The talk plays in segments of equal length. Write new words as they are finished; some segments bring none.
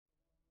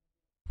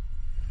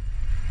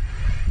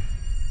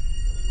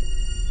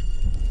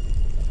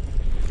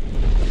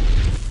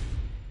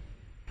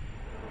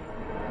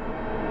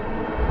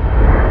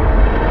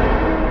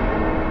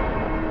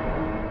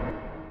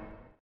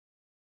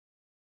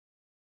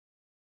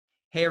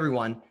Hey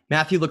everyone,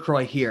 Matthew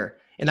LaCroix here,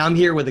 and I'm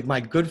here with my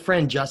good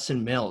friend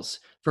Justin Mills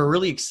for a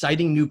really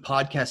exciting new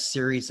podcast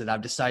series that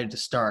I've decided to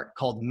start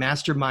called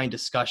Mastermind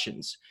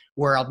Discussions,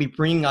 where I'll be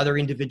bringing other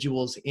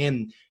individuals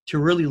in to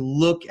really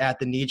look at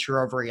the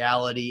nature of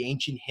reality,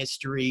 ancient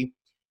history,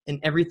 and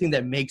everything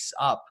that makes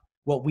up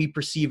what we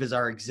perceive as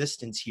our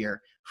existence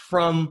here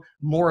from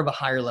more of a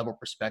higher level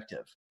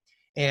perspective.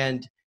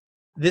 And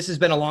this has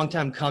been a long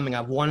time coming.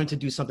 I've wanted to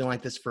do something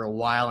like this for a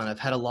while, and I've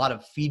had a lot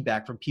of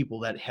feedback from people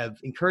that have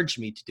encouraged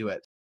me to do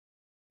it.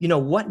 You know,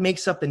 what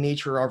makes up the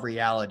nature of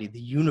reality, the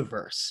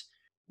universe?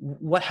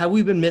 What have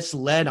we been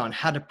misled on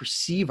how to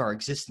perceive our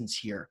existence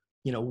here?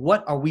 You know,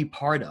 what are we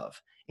part of?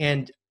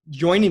 And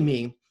joining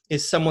me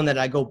is someone that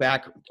I go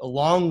back a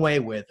long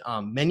way with,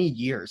 many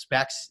years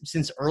back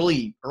since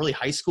early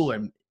high school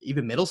and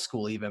even middle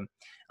school, even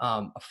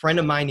a friend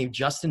of mine named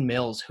Justin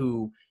Mills,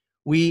 who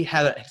we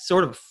had a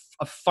sort of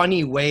a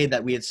funny way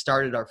that we had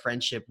started our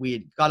friendship. We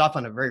had got off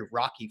on a very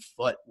rocky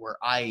foot where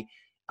I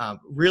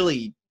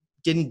really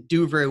didn't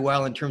do very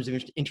well in terms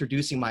of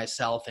introducing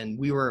myself. And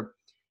we were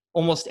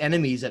almost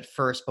enemies at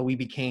first, but we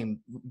became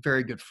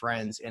very good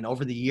friends. And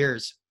over the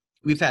years,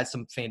 we've had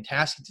some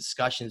fantastic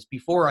discussions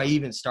before I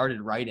even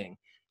started writing,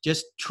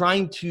 just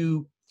trying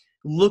to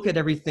look at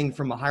everything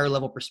from a higher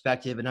level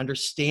perspective and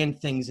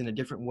understand things in a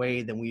different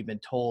way than we've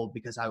been told.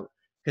 Because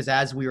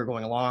as we were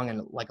going along,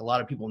 and like a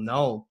lot of people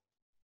know,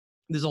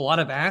 there's a lot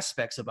of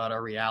aspects about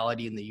our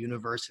reality in the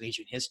universe and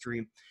ancient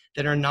history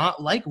that are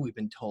not like we've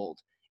been told.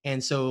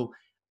 And so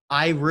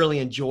I really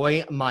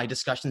enjoy my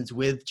discussions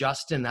with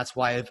Justin. That's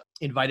why I've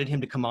invited him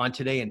to come on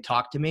today and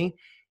talk to me.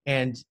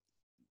 And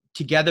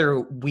together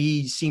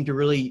we seem to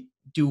really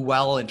do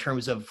well in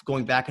terms of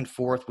going back and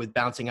forth with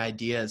bouncing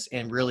ideas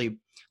and really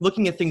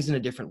looking at things in a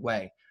different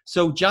way.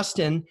 So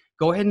Justin,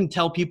 go ahead and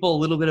tell people a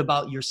little bit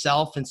about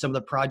yourself and some of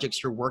the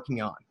projects you're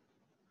working on.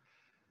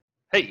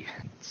 Hey,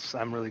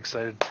 I'm really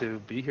excited to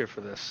be here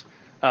for this.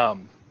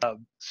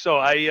 So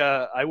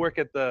I work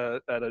at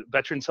a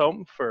veterans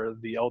home for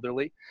the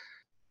elderly,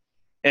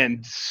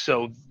 and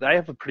so I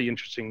have a pretty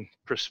interesting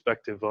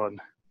perspective on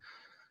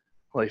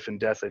life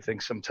and death. I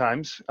think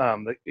sometimes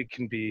it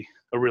can be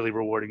a really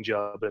rewarding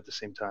job, but at the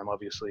same time,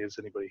 obviously, as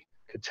anybody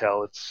could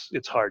tell,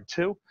 it's hard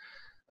too.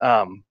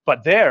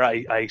 But there,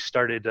 I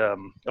started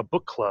a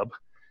book club.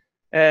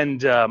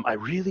 And I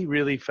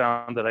really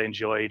found that I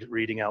enjoyed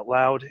reading out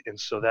loud. And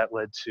so that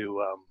led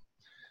to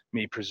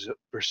me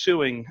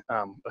pursuing,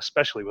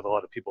 especially with a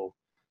lot of people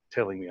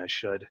telling me I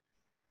should,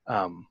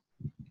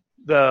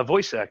 the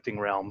voice acting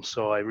realm.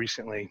 So I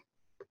recently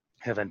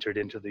have entered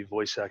into the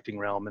voice acting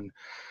realm, and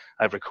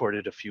I've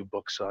recorded a few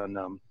books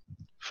on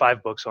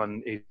 5 books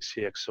on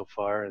ACX so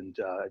far. And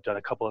I've done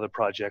a couple other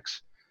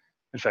projects.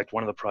 In fact,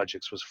 one of the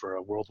projects was for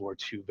a World War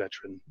II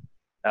veteran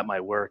at my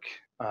work.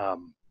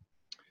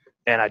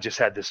 And I just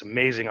had this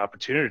amazing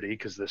opportunity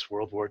because this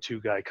World War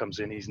II guy comes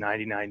in, he's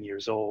 99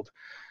 years old,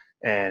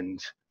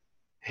 and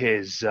he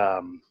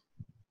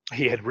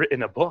had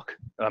written a book,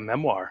 a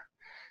memoir,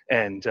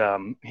 and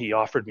he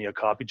offered me a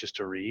copy just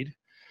to read,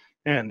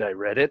 and I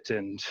read it,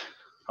 and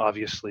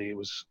obviously it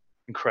was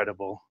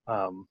incredible,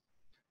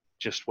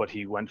 just what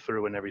he went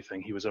through and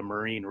everything. He was a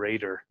Marine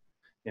raider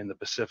in the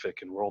Pacific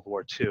in World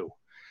War II,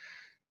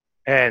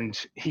 and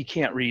he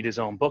can't read his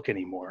own book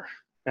anymore,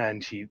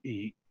 and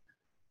he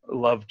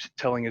loved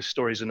telling his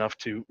stories enough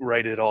to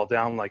write it all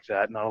down like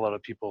that. Not a lot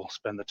of people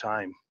spend the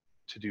time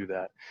to do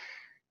that.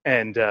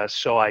 And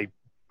so I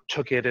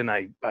took it and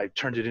I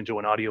turned it into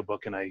an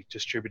audiobook, and I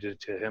distributed it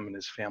to him and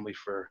his family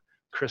for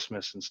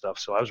Christmas and stuff.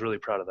 So I was really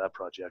proud of that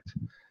project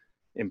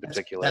in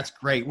particular. That's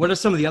great. What are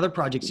some of the other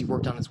projects you've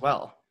worked on as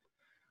well?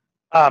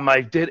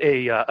 I did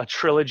a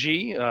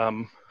trilogy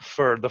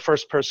for the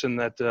first person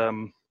that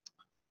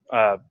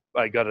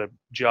I got a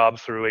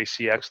job through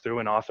ACX, through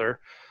an author.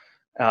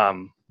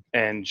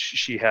 And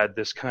she had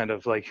this kind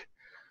of like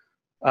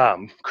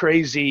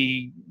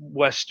crazy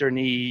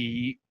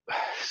westerny,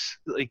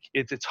 like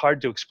it's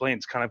hard to explain.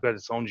 It's kind of got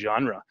its own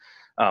genre,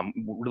 a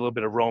little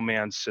bit of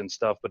romance and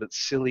stuff, but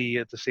it's silly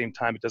at the same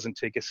time. It doesn't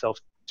take itself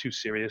too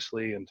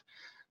seriously, and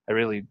I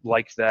really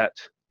liked that.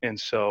 And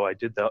so I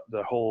did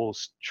the whole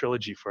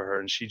trilogy for her,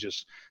 and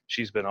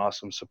she's been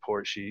awesome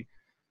support. She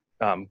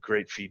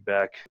great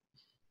feedback.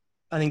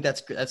 I think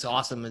that's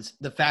awesome. Is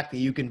the fact that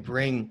you can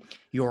bring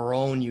your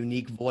own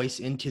unique voice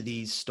into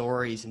these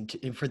stories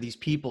and for these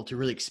people to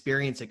really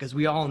experience it. Because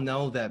we all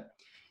know that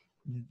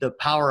the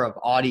power of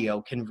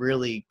audio can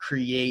really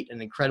create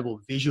an incredible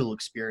visual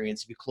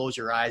experience if you close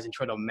your eyes and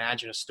try to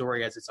imagine a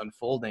story as it's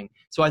unfolding.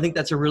 So I think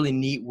that's a really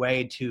neat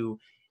way to,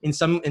 in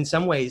some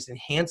ways,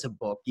 enhance a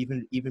book,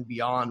 even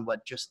beyond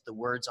what just the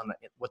words on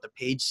what the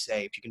page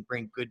say. If you can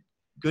bring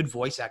good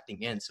voice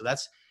acting in, so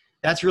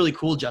that's really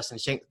cool, Justin.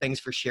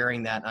 Thanks for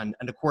sharing that. And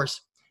of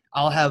course,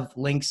 I'll have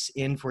links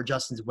in for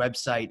Justin's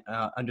website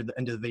under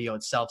the video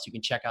itself, so you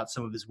can check out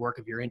some of his work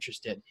if you're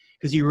interested,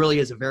 because he really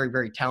is a very,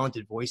 very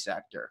talented voice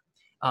actor.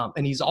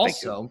 And he's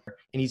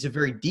a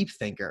very deep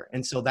thinker.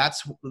 And so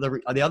that's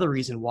the other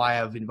reason why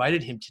I've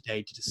invited him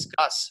today to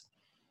discuss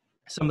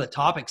some of the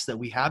topics that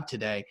we have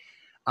today.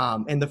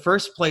 And the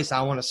first place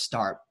I want to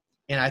start,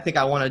 and I think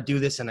I want to do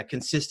this in a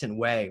consistent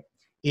way,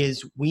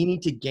 is we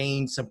need to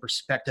gain some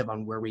perspective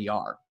on where we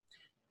are.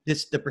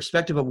 The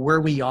perspective of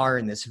where we are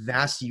in this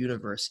vast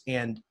universe.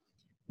 And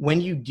when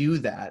you do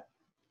that,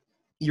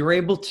 you're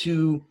able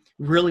to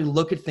really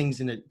look at things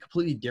in a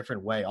completely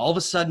different way. All of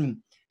a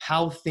sudden,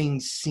 how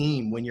things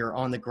seem when you're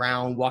on the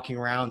ground, walking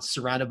around,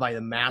 surrounded by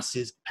the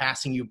masses,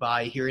 passing you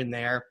by here and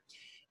there,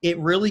 it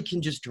really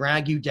can just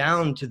drag you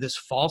down to this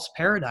false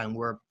paradigm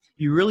where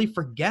you really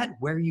forget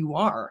where you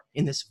are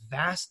in this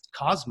vast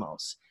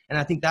cosmos. And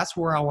I think that's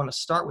where I want to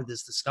start with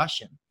this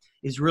discussion,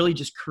 is really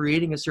just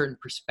creating a certain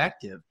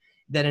perspective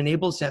that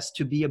enables us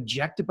to be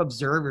objective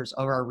observers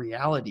of our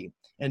reality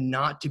and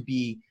not to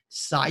be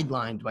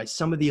sidelined by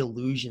some of the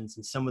illusions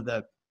and some of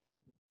the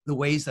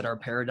ways that our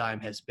paradigm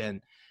has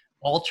been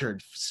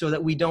altered so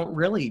that we don't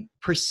really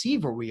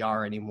perceive where we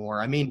are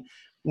anymore. I mean,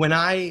 when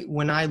I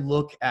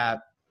look at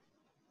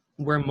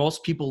where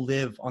most people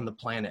live on the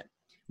planet,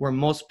 where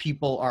most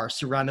people are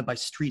surrounded by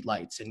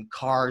streetlights and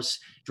cars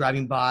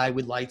driving by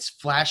with lights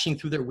flashing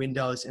through their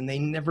windows, and they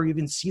never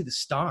even see the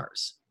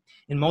stars.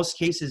 In most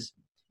cases,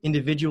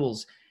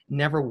 individuals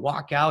never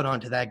walk out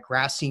onto that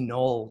grassy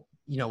knoll,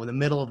 in the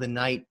middle of the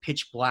night,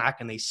 pitch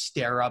black, and they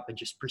stare up and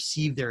just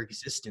perceive their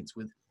existence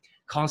with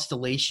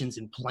constellations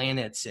and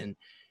planets and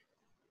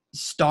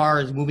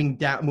stars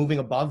moving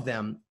above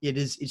them.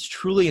 It's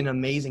truly an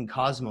amazing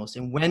cosmos.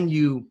 And when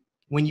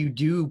you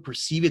do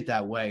perceive it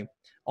that way,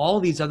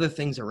 all these other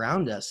things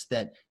around us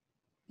that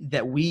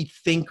we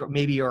think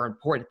maybe are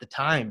important at the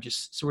time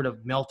just sort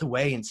of melt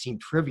away and seem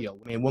trivial.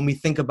 I mean, when we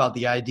think about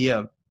the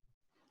idea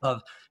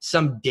of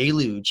some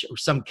deluge or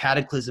some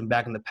cataclysm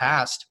back in the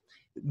past,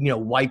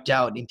 wiped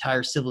out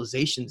entire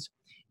civilizations,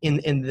 in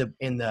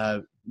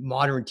the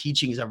modern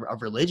teachings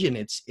of religion,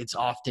 it's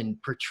often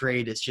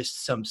portrayed as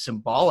just some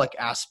symbolic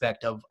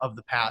aspect of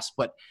the past.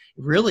 But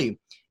really,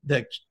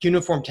 the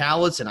cuneiform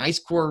tablets and ice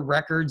core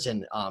records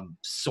and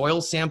soil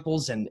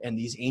samples and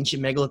these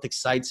ancient megalithic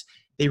sites,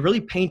 they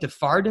really paint a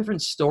far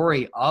different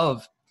story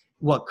of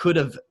what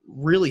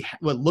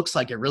looks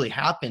like it really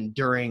happened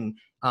during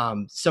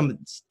some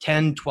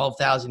 10,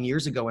 12,000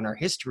 years ago in our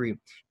history.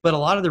 But a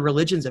lot of the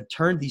religions have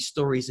turned these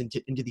stories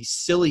into these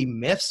silly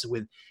myths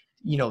with,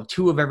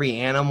 two of every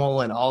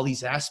animal and all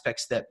these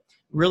aspects that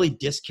really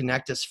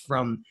disconnect us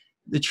from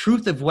the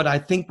truth of what I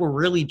think we're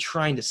really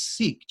trying to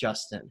seek,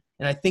 Justin.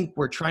 And I think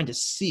we're trying to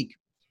seek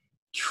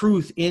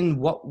truth in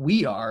what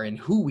we are and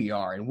who we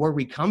are and where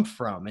we come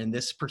from, and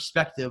this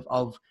perspective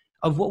of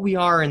what we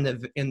are in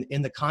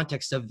the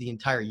context of the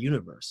entire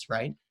universe,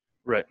 right?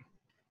 Right.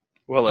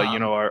 Well,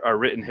 our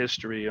written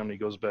history only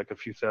goes back a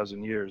few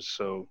thousand years,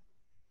 so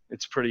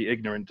it's pretty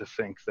ignorant to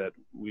think that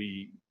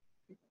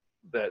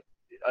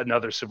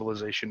another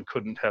civilization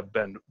couldn't have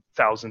been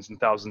thousands and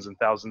thousands and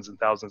thousands and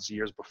thousands of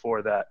years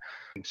before that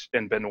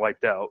and been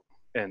wiped out.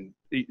 And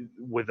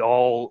with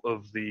all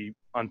of the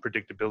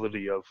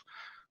unpredictability of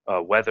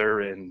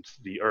weather and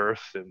the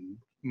earth and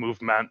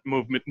movement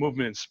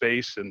in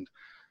space, and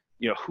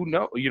who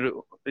knows?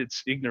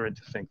 It's ignorant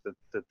to think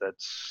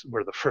that's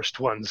we're the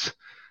first ones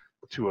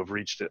to have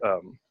reached it,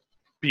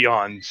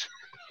 beyond,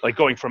 like,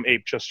 going from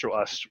ape just to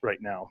us right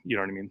now. You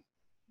know what I mean?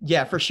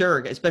 Yeah, for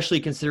sure.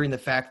 Especially considering the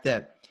fact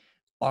that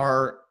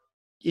our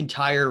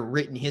entire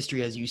written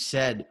history, as you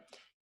said,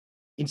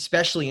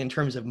 especially in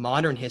terms of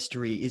modern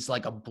history, is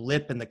like a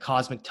blip in the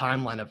cosmic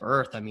timeline of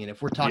Earth. I mean,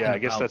 if we're talking I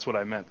guess that's what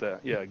I meant.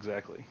 That, yeah,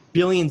 exactly.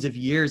 Billions of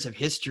years of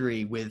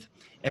history with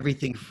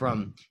everything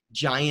from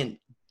giant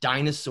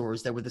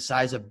dinosaurs that were the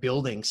size of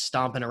buildings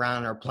stomping around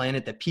on our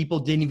planet that people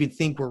didn't even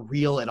think were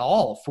real at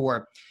all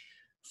for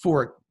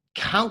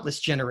countless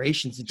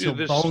generations until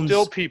There's bones.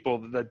 Still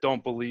people that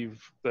don't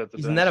believe that.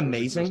 Isn't that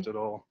amazing? At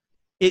all.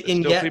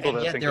 People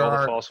that think all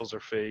the fossils are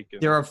fake.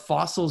 There are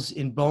fossils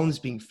in bones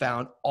being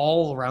found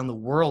all around the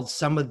world.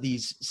 Some of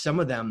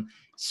them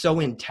so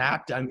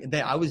intact.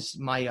 I was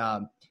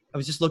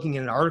just looking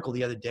at an article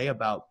the other day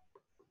about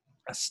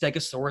a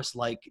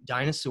Stegosaurus-like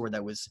dinosaur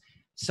that was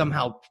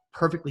somehow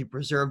perfectly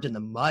preserved in the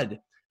mud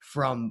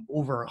from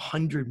over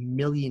 100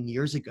 million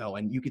years ago,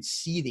 and you could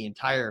see the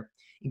entire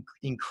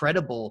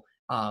incredible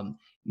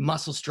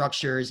muscle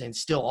structures and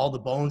still all the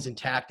bones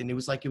intact, and it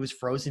was like it was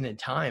frozen in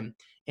time.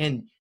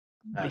 And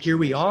Absolutely. Here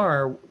we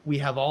are, we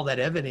have all that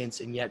evidence,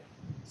 and yet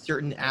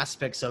certain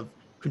aspects of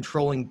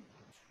controlling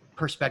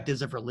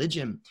perspectives of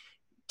religion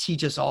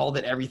teach us all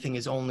that everything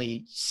is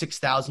only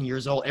 6,000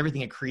 years old.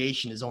 Everything at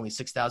creation is only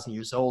 6,000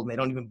 years old. And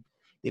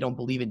they don't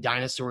believe in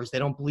dinosaurs. They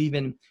don't believe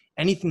in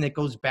anything that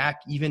goes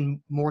back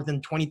even more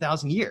than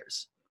 20,000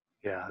 years.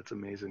 Yeah, that's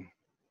amazing.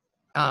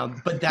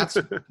 But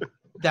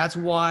that's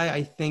why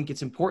I think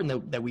it's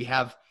important that we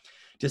have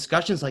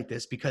discussions like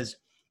this, because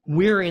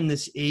we're in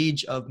this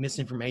age of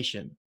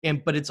misinformation,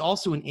 but it's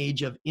also an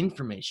age of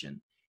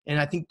information. And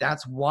I think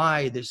that's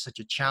why there's such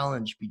a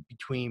challenge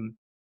between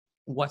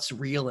what's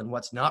real and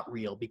what's not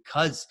real,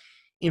 because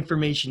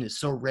information is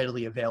so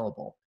readily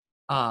available.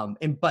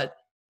 But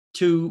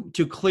to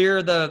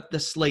clear the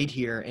slate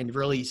here and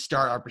really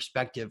start our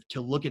perspective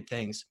to look at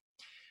things,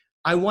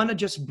 I want to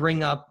just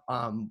bring up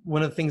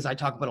one of the things I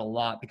talk about a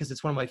lot because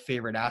it's one of my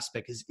favorite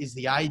aspects is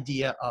the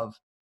idea of,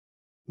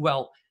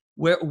 well,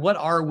 what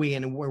are we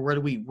and where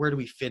do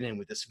we fit in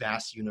with this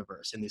vast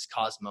universe and this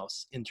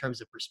cosmos in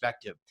terms of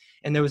perspective?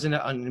 And there was an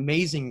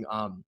amazing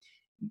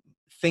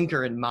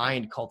thinker in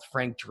mind called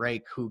Frank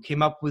Drake who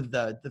came up with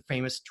the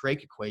famous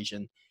Drake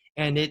equation,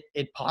 and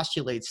it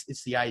postulates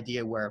it's the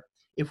idea where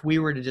if we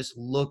were to just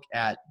look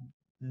at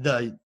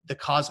the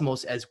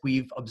cosmos as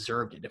we've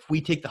observed it, if we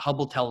take the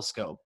Hubble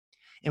telescope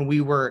and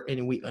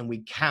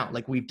we count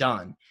like we've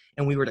done,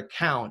 and we were to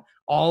count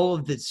all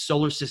of the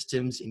solar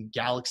systems and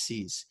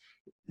galaxies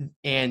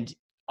and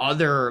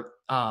other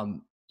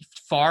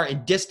far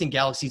and distant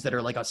galaxies that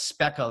are like a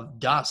speck of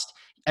dust,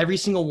 every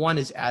single one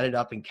is added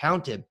up and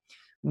counted.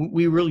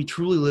 We really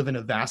truly live in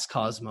a vast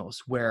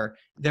cosmos where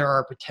there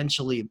are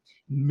potentially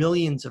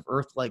millions of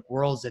Earth-like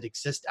worlds that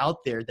exist out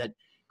there that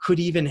could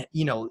even,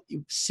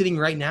 sitting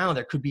right now,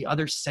 there could be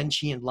other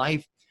sentient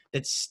life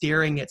that's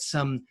staring at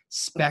some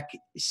speck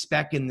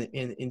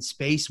in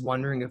space,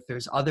 wondering if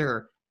there's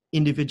other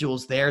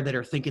individuals there that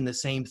are thinking the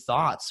same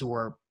thoughts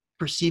or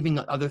perceiving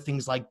other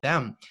things like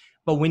them.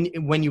 But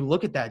when you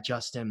look at that,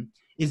 Justin,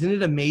 isn't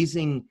it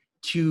amazing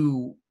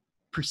to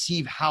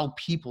perceive how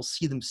people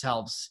see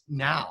themselves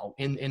now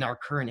in our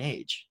current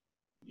age?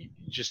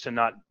 Just to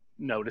not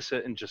notice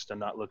it and just to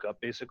not look up,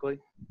 basically.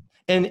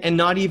 And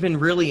not even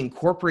really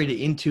incorporate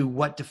it into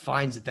what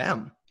defines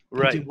them,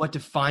 right? Into what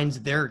defines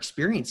their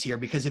experience here.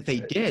 Because if they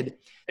did,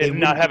 and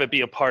not have it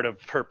be a part of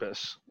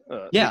purpose,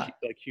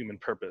 like human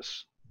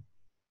purpose.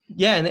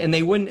 Yeah, and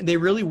they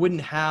really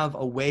wouldn't have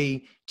a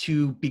way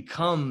to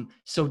become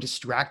so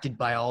distracted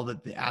by all the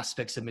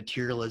aspects of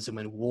materialism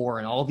and war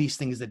and all these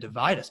things that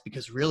divide us.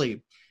 Because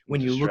really,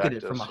 when you look at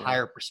it from a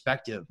higher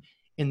perspective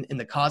in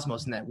the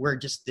cosmos, and that we're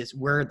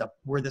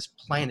this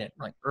planet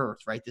like Earth,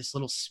 right? This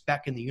little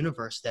speck in the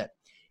universe that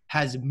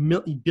has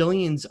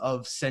billions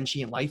of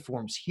sentient life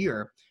forms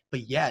here,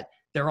 but yet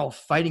they're all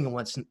fighting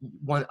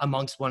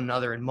amongst one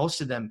another, and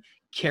most of them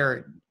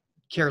care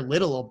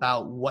little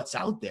about what's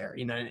out there,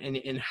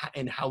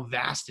 and how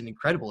vast and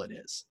incredible it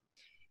is.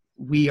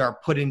 We are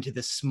put into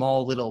this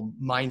small little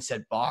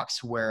mindset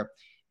box where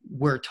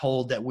we're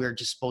told that we're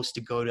just supposed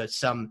to go to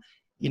some,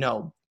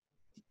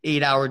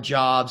 8-hour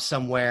job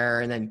somewhere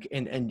and then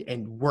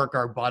and work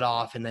our butt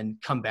off and then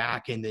come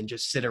back and then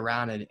just sit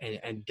around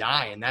and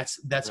die. And that's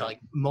right. Like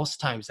most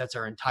times that's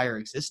our entire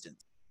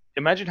existence.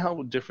 Imagine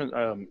how different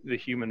the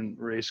human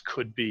race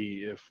could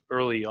be if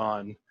early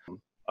on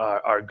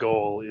our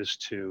goal is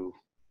to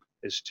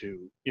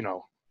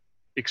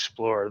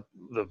explore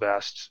the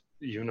vast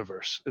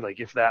universe. Like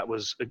if that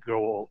was a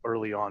goal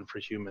early on for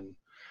human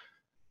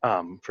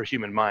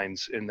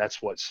minds, and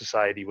that's what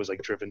society was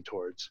like driven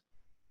towards,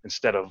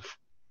 instead of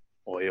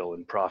oil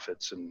and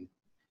profits and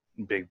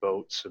big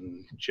boats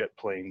and jet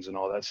planes and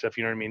all that stuff,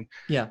 you know what I mean?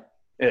 Yeah.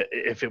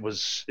 If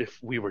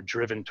we were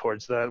driven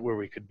towards that, where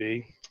we could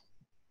be.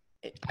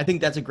 I think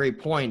that's a great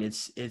point.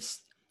 It's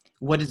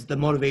what is the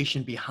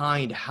motivation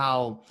behind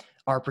how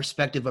our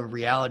perspective of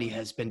reality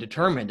has been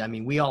determined. I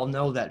mean, we all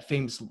know that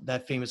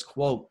famous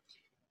quote,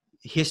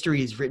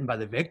 history is written by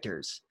the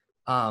victors.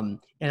 And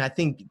I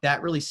think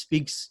that really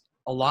speaks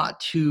a lot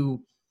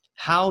to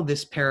how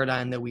this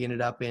paradigm that we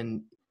ended up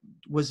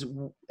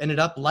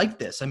like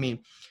this. I mean,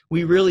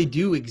 we really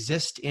do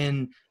exist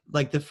in,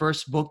 like the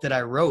first book that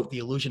I wrote, The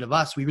Illusion of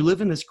Us. We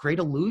live in this great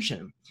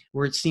illusion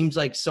where it seems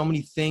like so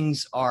many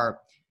things are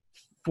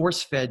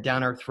force-fed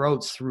down our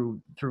throats through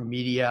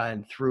media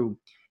and through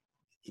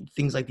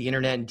things like the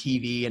internet and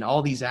TV and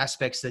all these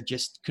aspects that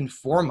just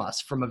conform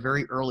us from a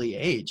very early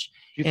age.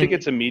 Do you think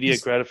it's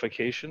immediate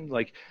gratification?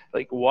 Like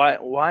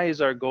why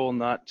is our goal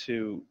not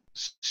to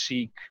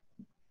seek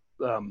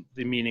the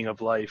meaning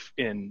of life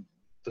in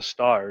the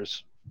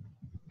stars?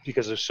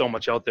 Because there's so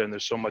much out there and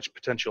there's so much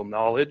potential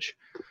knowledge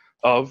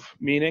of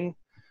meaning.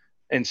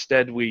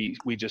 Instead, we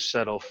just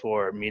settle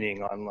for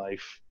meaning on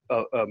life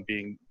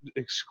being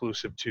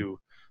exclusive to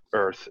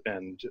Earth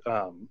and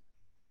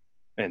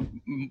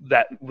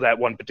that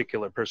one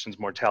particular person's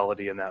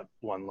mortality in that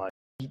one life.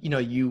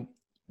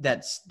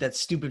 That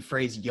stupid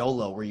phrase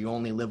YOLO, where you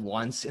only live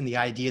once, and the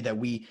idea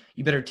that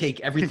you better take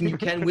everything you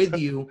can with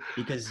you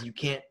because you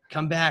can't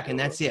come back, and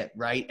that's it,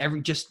 right?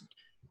 Just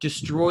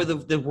destroy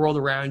the world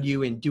around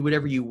you and do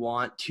whatever you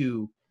want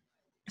to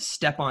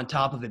step on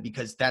top of it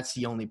because that's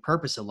the only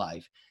purpose of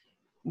life.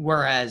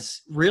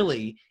 Whereas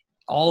really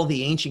all of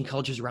the ancient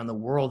cultures around the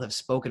world have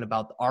spoken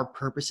about our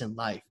purpose in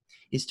life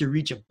is to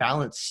reach a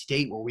balanced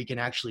state where we can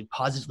actually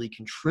positively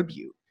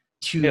contribute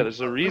to. Yeah, there's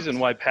a reason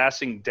why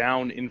passing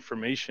down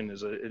information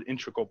is an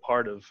integral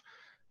part of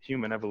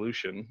human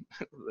evolution.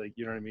 Like,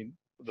 you know what I mean?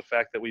 The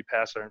fact that we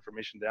pass our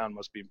information down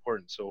must be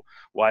important. So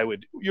why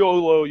would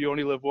YOLO, you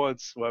only live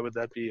once? Why would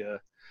that be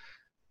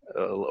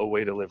a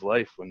way to live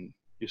life when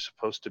you're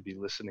supposed to be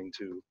listening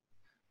to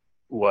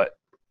what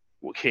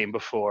came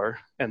before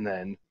and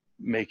then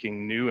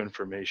making new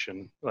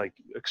information, like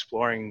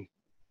exploring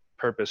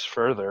purpose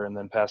further and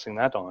then passing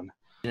that on?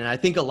 And I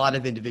think a lot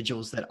of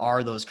individuals that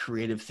are those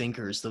creative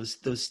thinkers, those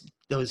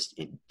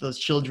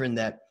children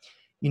that,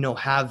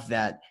 have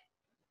that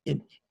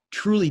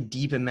truly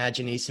deep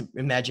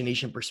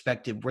imagination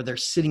perspective, where they're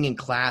sitting in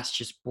class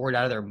just bored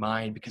out of their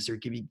mind because they're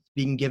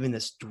being given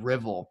this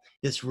drivel,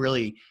 this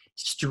really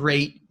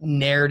straight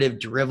narrative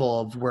drivel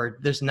of where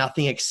there's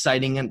nothing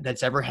exciting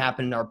that's ever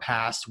happened in our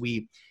past.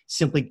 We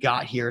simply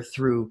got here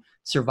through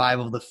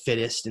survival of the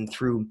fittest and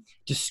through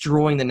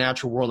destroying the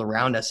natural world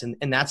around us.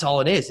 And that's all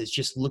it is. It's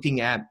just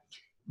looking at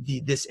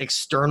this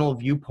external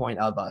viewpoint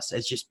of us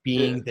as just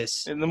being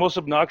this. And the most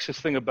obnoxious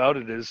thing about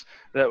it is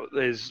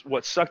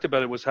what sucked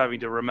about it was having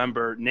to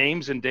remember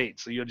names and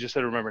dates. So you just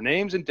had to remember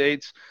names and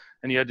dates,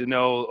 and you had to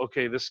know,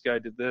 okay, this guy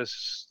did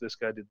this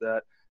guy did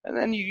that. And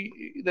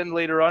then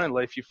later on in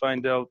life, you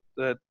find out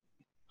that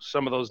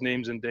some of those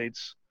names and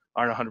dates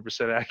aren't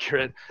 100%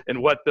 accurate,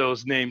 and what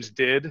those names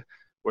did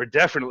were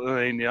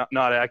definitely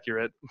not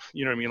accurate.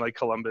 You know what I mean? Like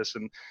Columbus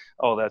and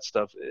all that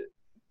stuff.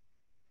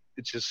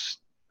 It's just,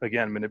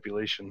 again,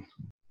 manipulation.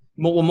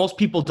 Well, most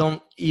people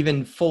don't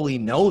even fully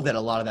know that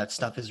a lot of that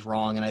stuff is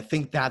wrong. And I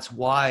think that's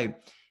why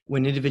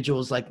when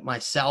individuals like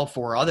myself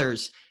or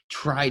others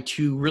try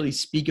to really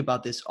speak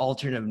about this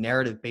alternative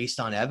narrative based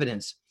on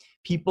evidence,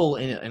 people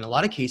in a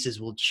lot of cases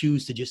will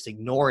choose to just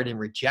ignore it and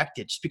reject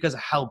it just because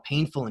of how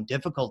painful and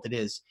difficult it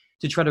is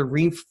to try to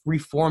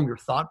reform your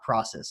thought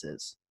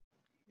processes.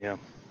 Yeah.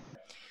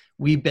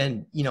 We've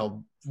been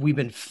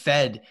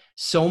fed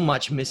so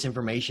much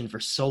misinformation for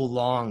so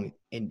long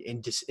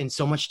and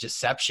so much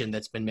deception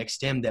that's been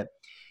mixed in that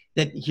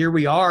here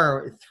we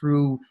are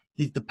through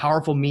the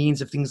powerful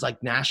means of things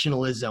like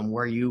nationalism,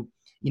 where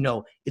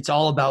it's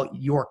all about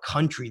your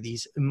country,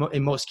 these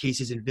in most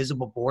cases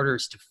invisible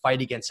borders to fight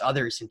against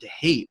others and to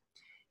hate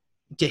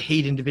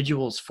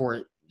individuals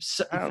for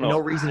no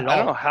reason at all. I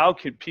don't know how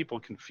people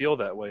can feel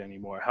that way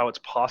anymore, how it's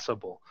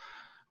possible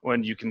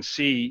when you can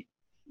see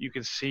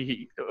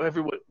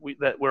everyone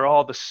that we're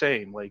all the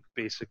same, like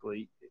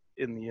basically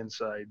in the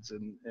insides,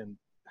 and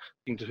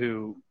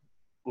to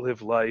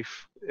live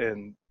life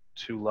and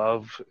to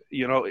love,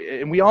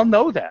 and we all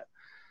know that.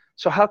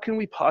 So how can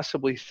we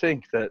possibly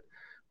think that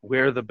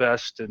we're the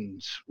best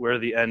and we're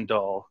the end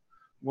all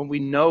when we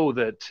know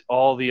that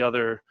all the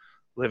other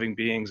living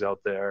beings out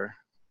there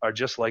are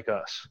just like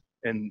us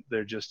and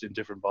they're just in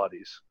different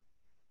bodies?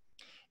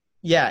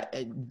 Yeah,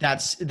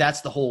 that's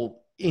the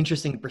whole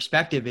interesting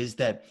perspective, is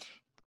that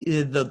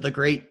the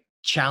great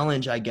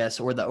challenge, I guess,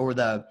 or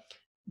the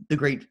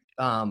great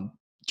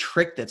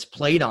trick that's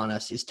played on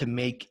us is to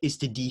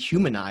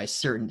dehumanize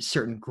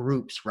certain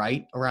groups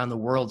right around the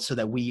world, so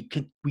that we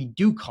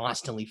do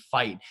constantly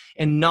fight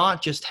and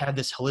not just have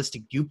this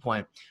holistic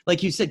viewpoint.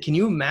 Like you said, can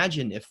you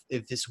imagine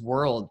if this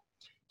world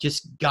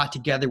just got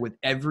together with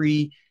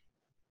every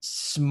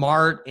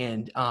smart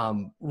and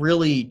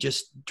really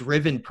just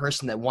driven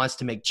person that wants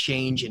to make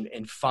change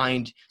and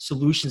find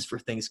solutions for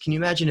things? Can you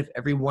imagine if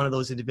every one of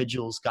those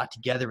individuals got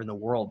together in the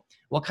world?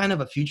 What kind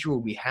of a future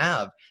would we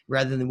have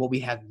rather than what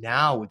we have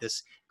now with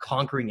this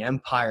conquering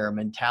empire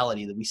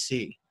mentality that we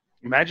see?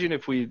 Imagine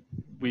if we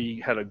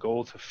had a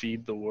goal to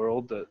feed the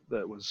world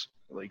that was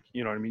like,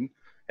 you know what I mean?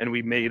 And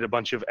we made a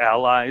bunch of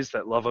allies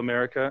that love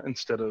America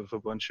instead of a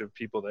bunch of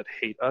people that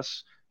hate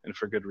us, and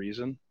for good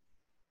reason.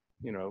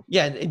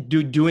 Yeah,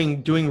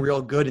 doing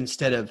real good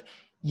instead of,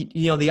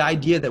 the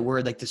idea that we're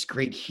like this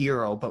great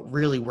hero, but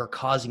really we're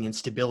causing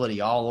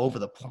instability all over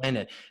the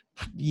planet.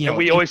 And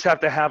we always have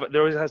to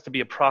there always has to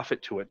be a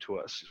profit to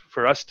us.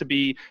 For us to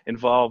be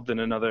involved in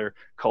another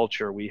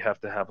culture, we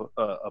have to have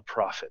a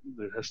profit.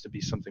 There has to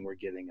be something we're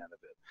getting out of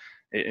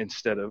it,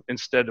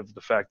 instead of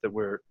the fact that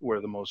we're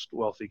the most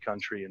wealthy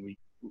country and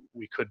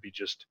we could be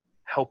just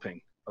helping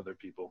other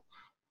people.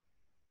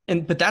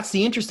 But that's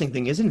the interesting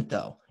thing, isn't it,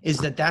 though, is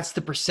that's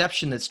the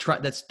perception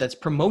that's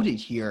promoted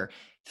here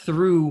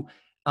through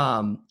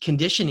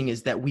conditioning,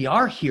 is that we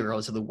are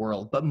heroes of the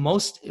world. But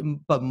most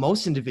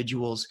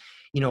individuals,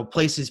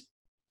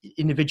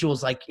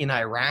 individuals like in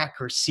Iraq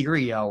or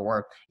Syria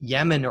or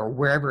Yemen or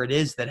wherever it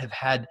is that have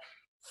had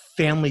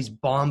families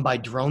bombed by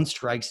drone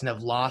strikes and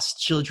have lost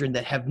children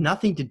that have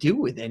nothing to do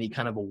with any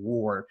kind of a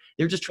war.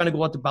 They're just trying to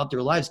go about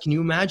their lives. Can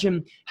you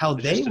imagine how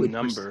they would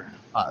perceive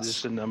us?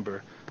 Just a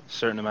number.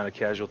 Certain amount of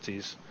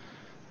casualties,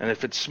 and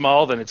if it's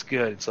small, then it's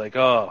good. It's like,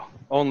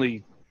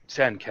 only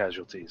 10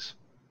 casualties,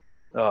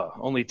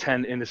 only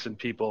 10 innocent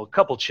people, a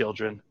couple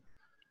children.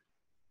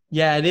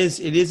 Yeah, it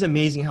is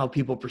amazing how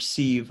people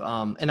perceive,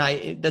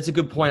 and that's a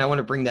good point. I want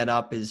to bring that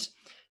up, is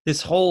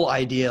this whole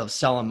idea of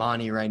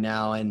Soleimani right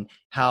now, and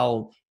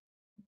how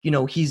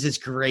he's this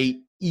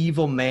great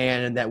evil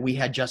man, and that we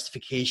had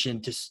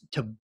justification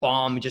to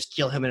bomb and just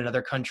kill him in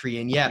another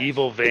country. And yeah,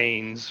 evil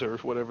veins or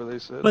whatever they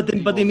said. But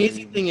the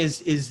amazing thing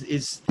is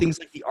things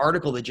like the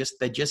article that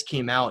just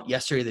came out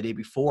yesterday, the day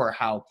before,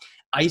 how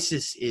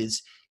ISIS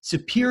is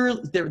superior.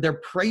 They're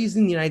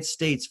praising the United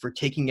States for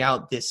taking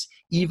out this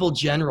evil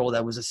general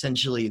that was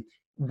essentially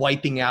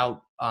wiping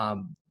out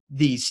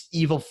these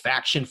evil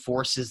faction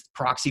forces,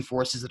 proxy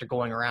forces that are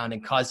going around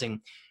and causing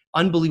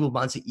unbelievable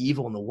amounts of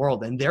evil in the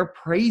world. And they're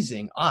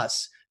praising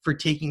us for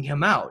taking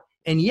him out.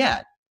 And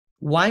yet,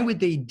 why would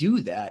they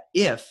do that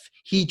if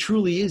he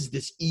truly is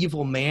this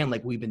evil man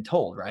like we've been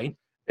told, right?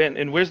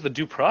 And where's the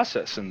due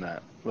process in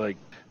that? Like,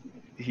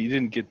 he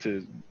didn't get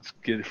to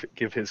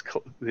give his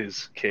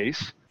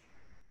case.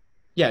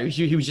 Yeah,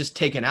 he was just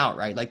taken out,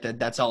 right? Like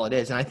that's all it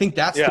is. And I think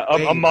that's the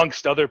way,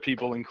 amongst other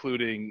people,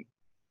 including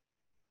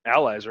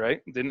allies,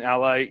 right? Didn't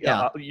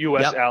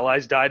U.S.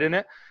 allies died in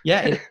it?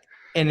 Yeah,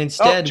 and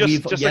instead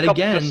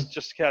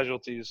just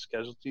casualties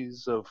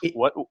of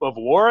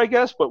war, I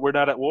guess. But we're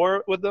not at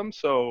war with them,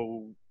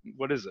 so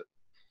what is it?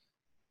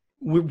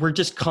 We're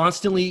just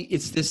constantly.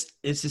 It's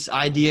this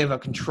idea of a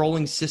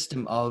controlling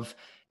system of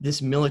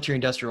this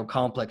military-industrial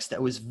complex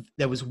that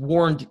was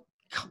warned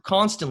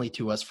constantly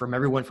to us from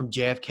everyone from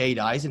JFK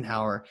to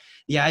Eisenhower.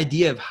 The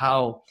idea of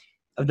how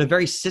the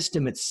very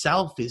system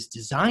itself is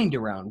designed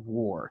around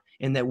war,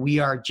 and that we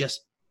are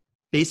just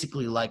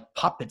basically like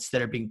puppets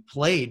that are being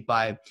played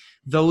by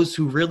those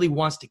who really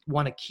want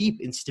to keep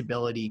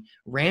instability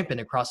rampant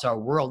across our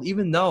world.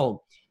 Even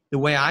though the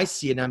way I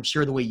see it, and I'm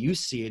sure the way you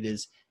see it,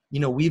 is,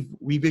 we've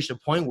reached a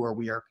point where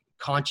we are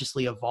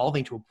consciously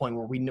evolving to a point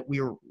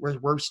where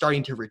we're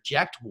starting to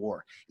reject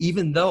war,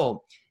 even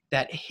though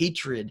that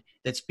hatred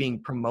that's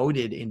being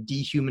promoted and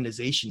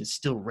dehumanization is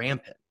still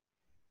rampant.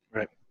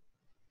 Right.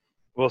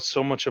 Well,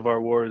 so much of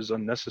our war is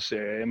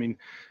unnecessary. I mean,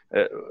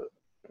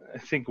 I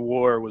think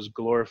war was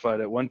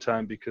glorified at one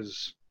time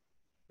because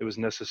it was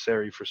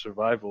necessary for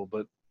survival,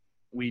 but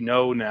we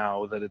know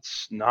now that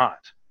it's not.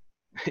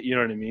 You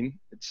know what I mean?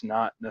 It's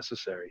not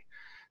necessary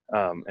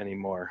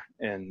anymore,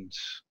 and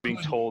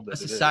being told that a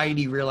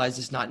society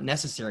realizes it's not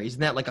necessary.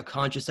 Isn't that like a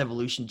conscious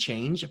evolution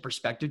change, a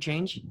perspective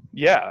change?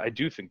 Yeah, I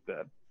do think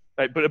that.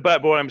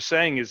 But what I'm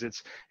saying is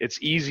it's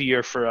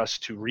easier for us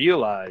to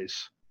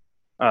realize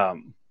that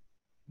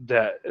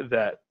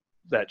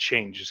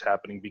change is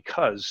happening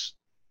because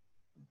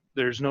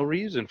there's no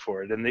reason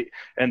for it,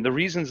 and the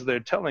reasons they're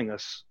telling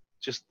us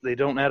just they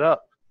don't add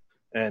up,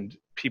 and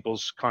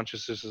people's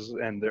consciousnesses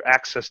and their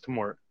access to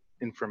more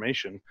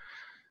information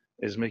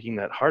is making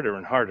that harder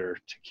and harder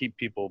to keep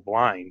people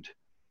blind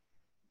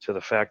to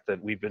the fact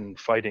that we've been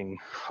fighting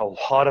a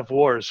lot of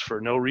wars for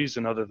no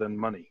reason other than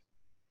money.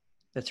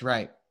 That's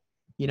right.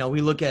 We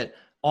look at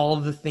all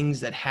of the things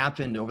that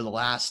happened over the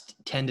last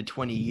 10 to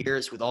 20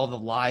 years with all the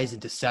lies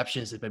and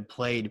deceptions that have been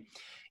played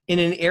in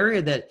an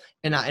area that,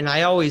 and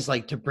I always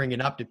like to bring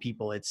it up to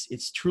people.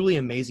 It's truly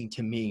amazing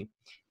to me,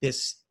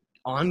 this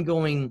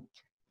ongoing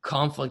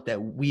conflict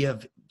that we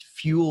have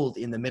fueled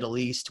in the Middle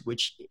East,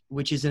 which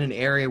is in an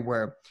area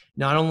where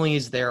not only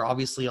is there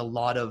obviously a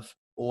lot of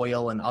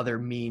oil and other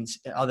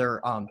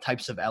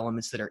types of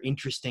elements that are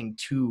interesting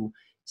to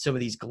some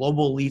of these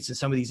global elites and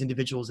some of these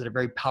individuals that are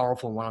very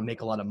powerful and want to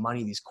make a lot of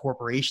money, these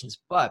corporations.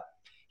 But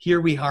here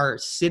we are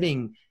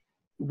sitting,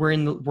 we're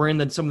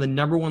in some of the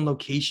number one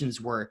locations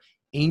where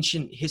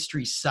ancient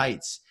history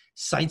sites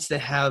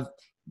that have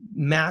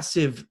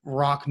massive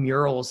rock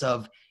murals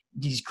of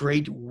these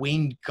great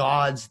winged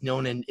gods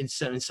known in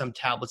some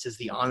tablets as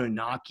the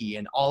Anunnaki,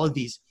 and all of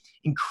these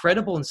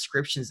incredible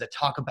inscriptions that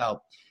talk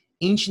about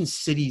ancient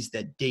cities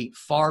that date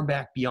far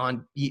back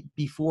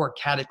before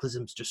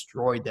cataclysms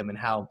destroyed them, and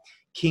how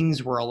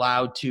kings were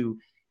allowed to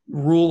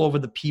rule over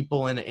the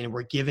people and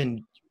were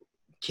given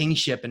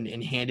kingship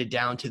and handed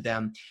down to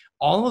them.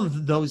 All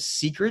of those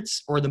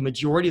secrets, or the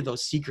majority of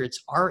those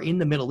secrets, are in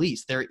the Middle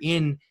East. They're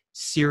in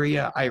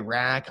Syria,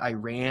 Iraq,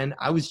 Iran.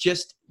 I was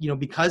just,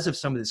 because of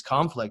some of this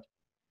conflict,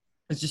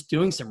 I was just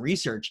doing some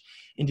research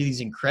into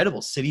these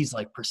incredible cities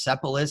like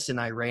Persepolis in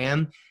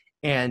Iran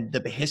and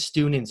the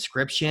Behistun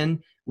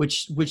inscription,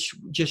 which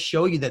just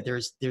show you that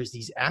there's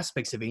these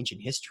aspects of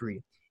ancient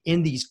history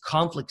in these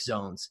conflict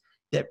zones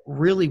that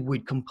really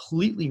would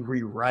completely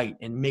rewrite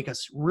and make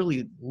us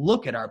really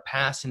look at our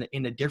past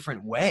in a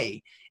different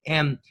way.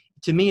 And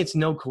to me, it's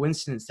no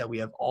coincidence that we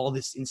have all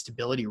this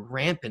instability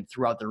rampant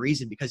throughout the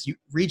region, because you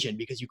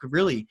could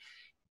really,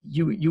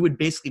 you would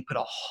basically put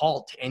a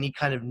halt to any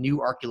kind of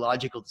new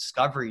archaeological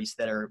discoveries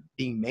that are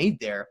being made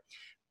there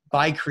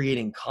by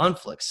creating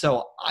conflict.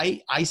 So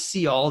I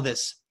see all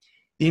this,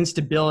 the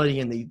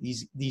instability and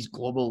these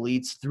global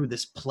elites through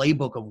this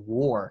playbook of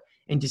war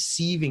and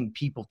deceiving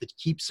people to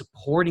keep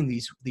supporting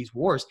these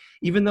wars,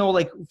 even though,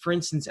 like, for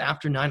instance,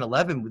 after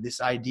 9/11, with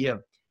this idea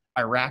of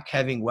Iraq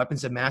having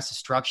weapons of mass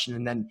destruction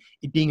and then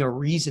it being a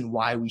reason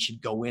why we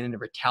should go in and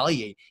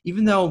retaliate,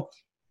 even though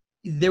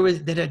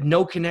that had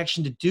no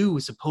connection to do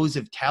with supposed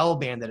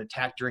Taliban that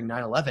attacked during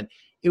 9/11.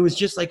 It was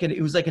just like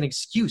an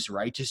excuse,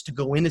 right? Just to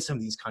go into some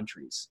of these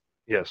countries.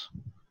 Yes.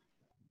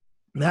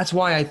 And that's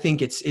why I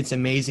think it's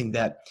amazing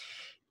that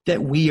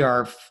we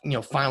are,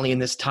 finally in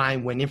this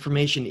time when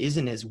information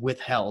isn't as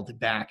withheld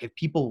back. If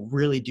people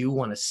really do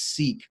want to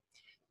seek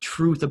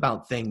truth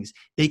about things,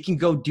 they can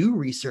go do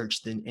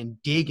research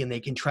and dig, and they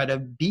can try to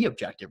be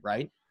objective,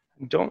 right?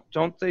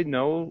 Don't they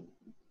know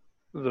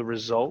the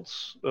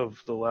results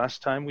of the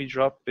last time we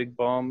dropped big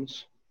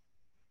bombs?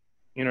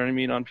 You know what I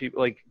mean? On people,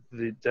 like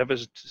the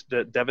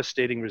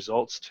devastating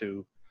results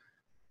to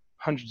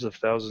hundreds of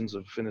thousands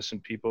of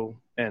innocent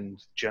people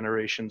and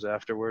generations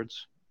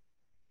afterwards.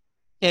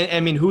 And I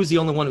mean, who's the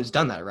only one who's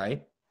done that,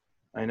 right?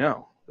 I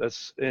know.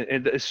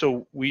 And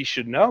so we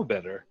should know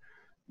better,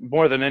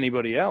 more than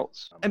anybody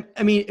else.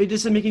 I mean, it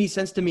doesn't make any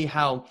sense to me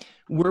how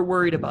we're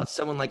worried about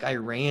someone like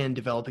Iran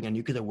developing a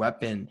nuclear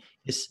weapon,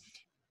 this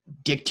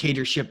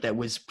dictatorship that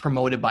was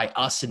promoted by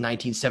us in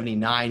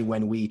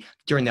 1979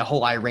 during the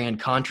whole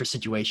Iran-Contra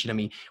situation. I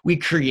mean, we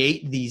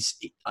create these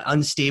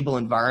unstable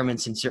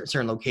environments in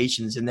certain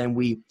locations, and then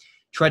we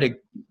try to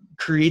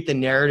create the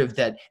narrative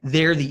that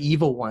they're the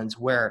evil ones,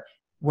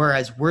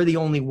 whereas we're the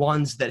only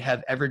ones that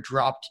have ever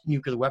dropped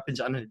nuclear weapons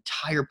on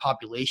entire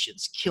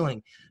populations,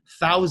 killing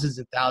thousands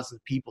and thousands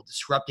of people,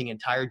 disrupting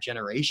entire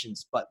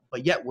generations. But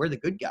yet we're the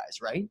good guys,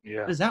 right?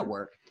 Yeah. How does that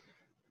work?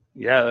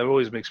 Yeah, that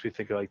always makes me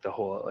think of like the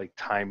whole like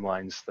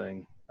timelines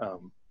thing,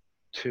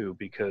 too,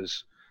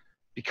 because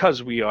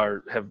we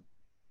have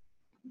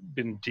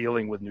been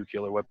dealing with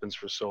nuclear weapons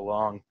for so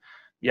long.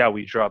 Yeah,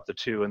 we dropped the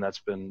two, and that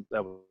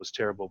was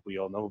terrible. We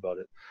all know about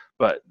it,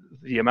 but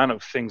the amount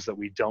of things that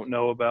we don't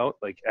know about,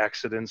 like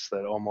accidents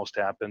that almost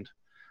happened,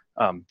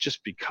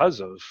 just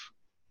because of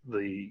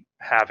the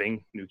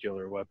having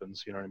nuclear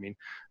weapons, you know what I mean?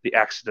 The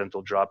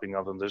accidental dropping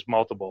of them. There's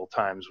multiple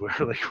times where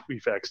like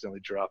we've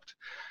accidentally dropped,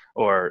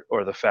 or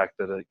the fact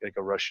that like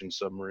a Russian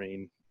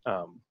submarine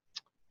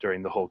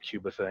during the whole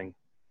Cuba thing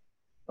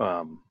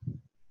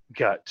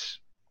got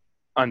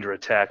under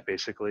attack.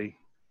 Basically,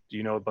 do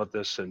you know about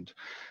this? And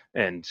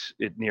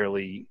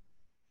it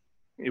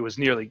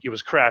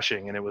was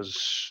crashing, and it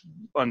was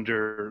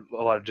under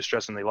a lot of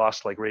distress, and they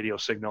lost like radio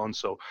signal, and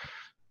so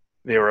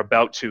they were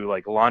about to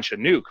like launch a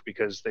nuke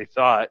because they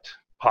thought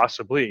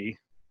possibly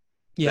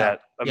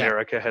that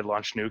America had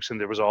launched nukes and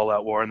there was all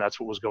out war, and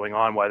that's what was going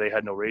on, why they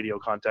had no radio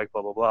contact,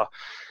 blah, blah, blah.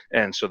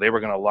 And so they were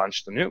going to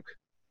launch the nuke.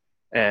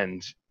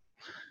 And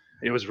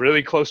it was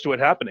really close to it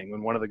happening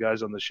when one of the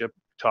guys on the ship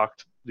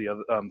talked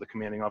the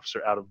commanding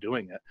officer out of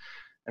doing it.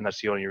 And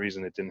that's the only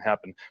reason it didn't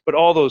happen. But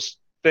all those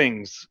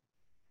things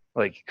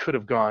like could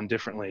have gone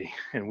differently,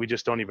 and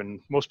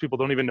most people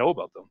don't even know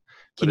about them.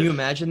 Can you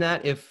imagine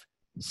that if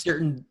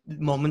certain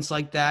moments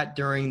like that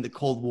during the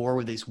Cold War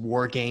with these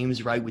war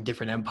games, right, with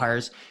different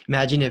empires,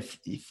 imagine if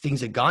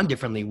things had gone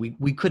differently,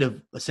 we could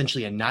have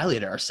essentially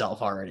annihilated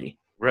ourselves already.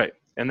 Right.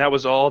 And that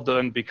was all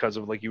done because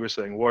of, like you were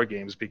saying, war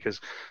games, because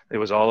it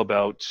was all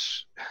about,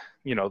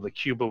 the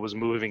Cuba was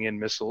moving in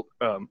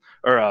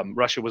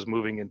Russia was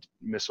moving in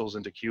missiles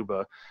into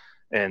Cuba,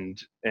 and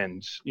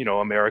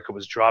America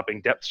was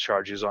dropping depth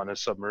charges on a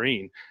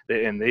submarine,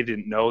 and they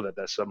didn't know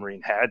that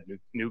submarine had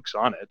nukes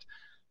on it,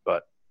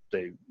 but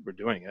they were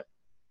doing it,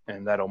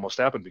 and that almost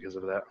happened because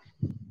of that.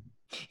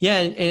 Yeah,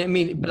 and I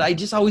mean, but I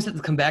just always have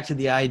to come back to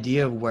the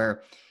idea of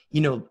where,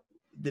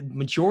 the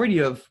majority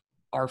of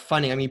our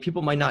funding, I mean,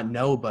 people might not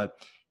know, but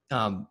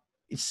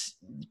it's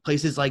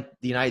places like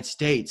the United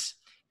States,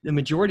 the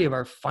majority of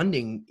our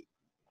funding,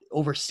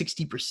 over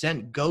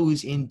 60%,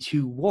 goes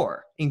into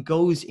war and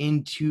goes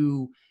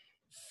into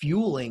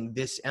fueling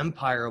this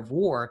empire of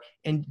war.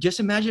 And just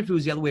imagine if it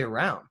was the other way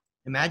around.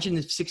 Imagine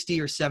if 60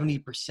 or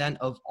 70%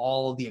 of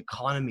all the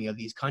economy of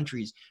these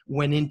countries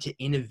went into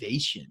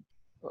innovation.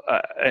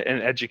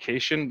 And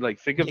education, like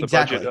think of the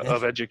budget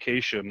of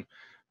education,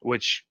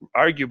 which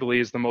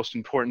arguably is the most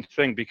important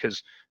thing,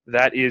 because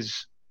that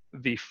is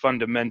the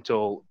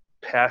fundamental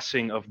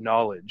passing of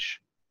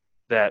knowledge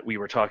that we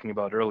were talking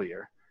about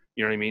earlier.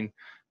 You know what I mean?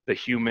 The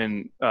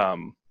human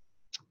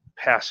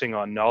passing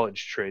on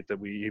knowledge trait that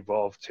we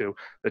evolved to,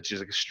 that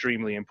is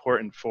extremely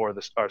important for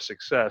our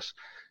success.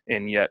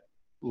 And yet,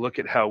 look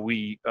at how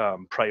we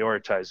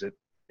prioritize it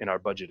in our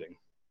budgeting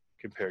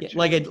compared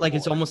to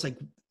it's almost like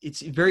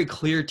it's very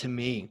clear to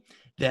me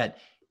that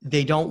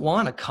they don't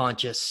want a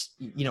conscious,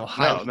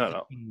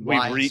 high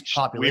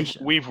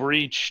population. We've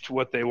reached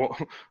what they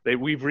want.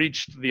 We've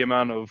reached the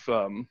amount of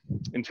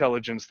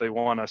intelligence they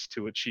want us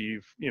to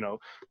achieve.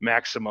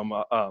 Maximum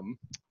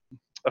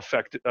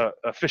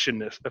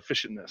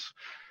efficientness,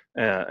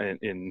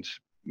 and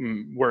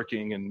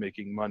working and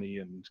making money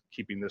and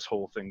keeping this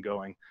whole thing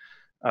going.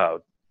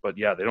 But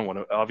yeah, they don't want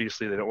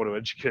to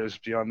educate us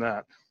beyond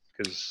that,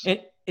 because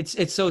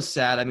it's so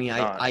sad. I mean,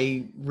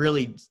 I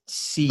really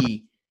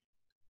see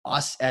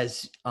us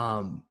as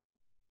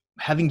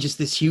having just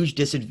this huge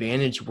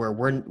disadvantage where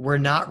we're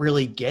not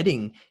really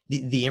getting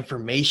the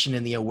information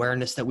and the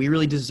awareness that we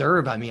really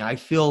deserve. I mean, I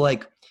feel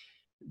like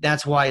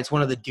that's why it's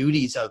one of the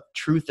duties of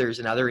truthers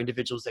and other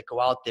individuals that go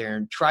out there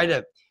and try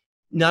to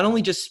not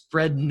only just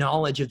spread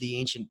knowledge of the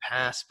ancient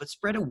past, but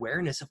spread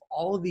awareness of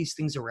all of these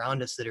things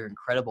around us that are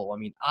incredible. I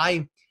mean,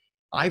 I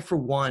for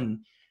one,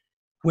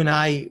 when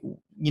I,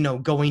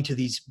 going to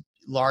these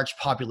large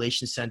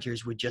population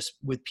centers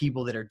with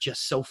people that are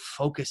just so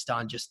focused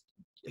on just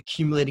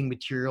accumulating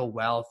material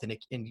wealth and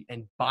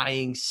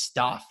buying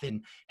stuff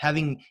and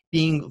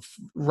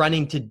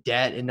running to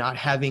debt and not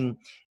having,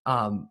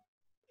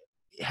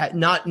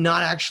 not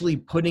actually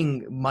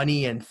putting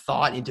money and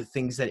thought into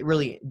things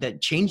that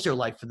change their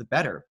life for the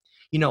better.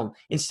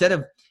 Instead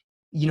of,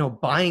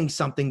 buying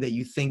something that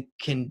you think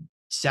can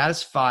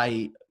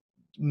satisfy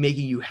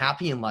making you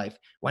happy in life,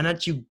 why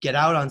not you get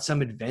out on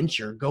some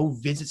adventure, go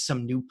visit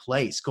some new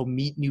place, go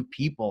meet new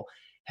people,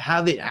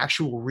 have the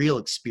actual real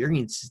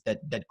experiences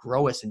that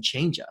grow us and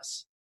change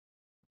us.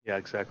 Yeah,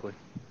 exactly.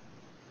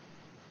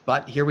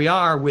 But here we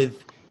are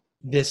with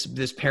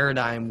this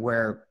paradigm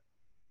where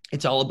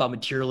it's all about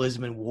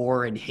materialism and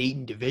war and hate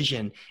and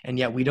division, and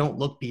yet we don't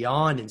look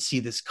beyond and see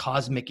this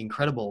cosmic,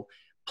 incredible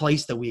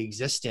place that we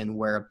exist in,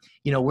 where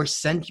we're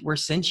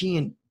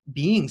sentient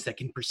beings that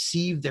can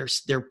perceive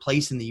their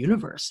place in the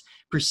universe,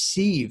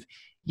 perceive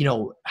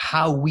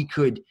how we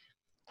could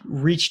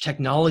reach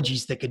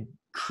technologies that could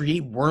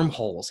create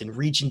wormholes and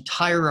reach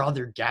entire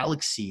other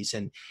galaxies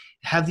and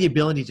have the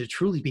ability to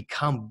truly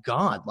become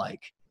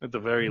God-like. At the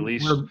very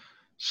least,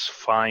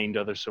 find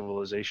other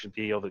civilizations,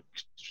 be able to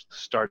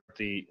start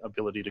the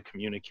ability to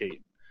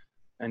communicate,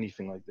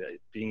 anything like that.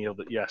 Being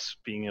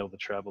able to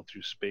travel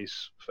through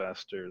space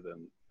faster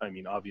than,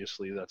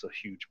 obviously that's a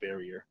huge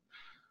barrier,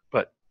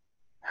 but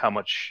how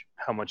much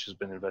has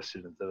been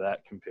invested into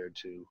that compared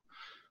to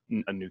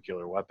a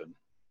nuclear weapon?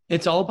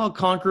 It's all about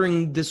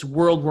conquering this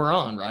world we're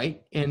on,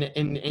 right? And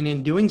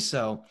in doing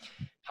so,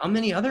 how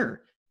many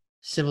other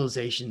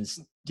civilizations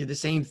did the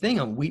same thing?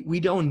 And we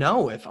don't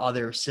know if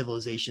other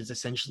civilizations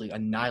essentially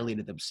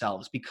annihilated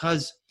themselves,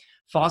 because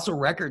fossil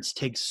records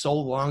take so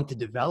long to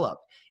develop,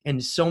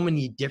 and so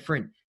many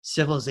different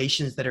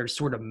civilizations that are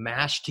sort of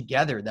mashed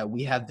together, that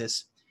we have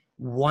this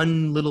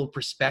one little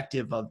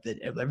perspective of that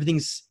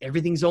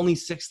everything's only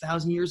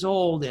 6,000 years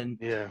old. And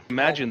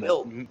imagine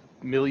that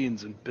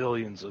millions and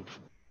billions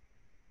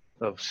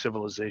of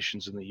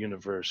civilizations in the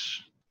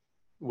universe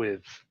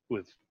with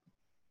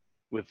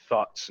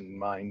thoughts and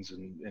minds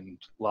and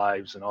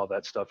lives and all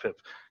that stuff have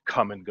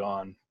come and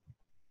gone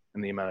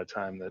in the amount of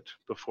time that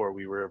before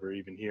we were ever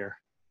even here.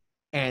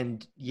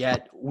 And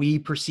yet we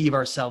perceive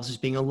ourselves as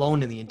being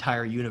alone in the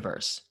entire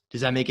universe.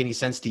 Does that make any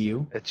sense to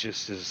you? It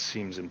just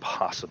seems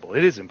impossible.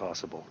 It is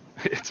impossible.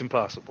 It's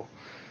impossible.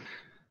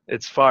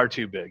 It's far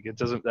too big.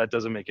 That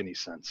doesn't make any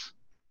sense.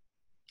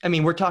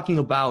 We're talking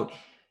about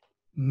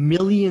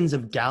millions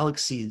of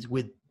galaxies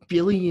with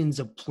billions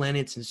of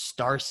planets and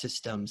star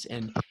systems,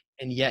 and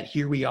yet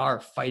here we are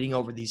fighting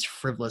over these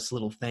frivolous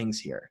little things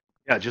here.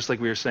 Yeah, just like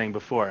we were saying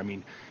before.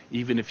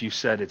 Even if you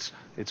said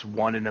it's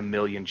 1 in a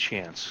million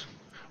chance,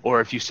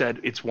 or if you said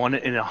it's 1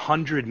 in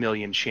 100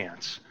 million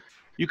chance,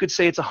 you could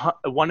say it's a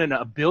 1 in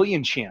a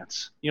billion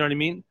chance. You know what I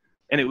mean?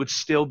 And it would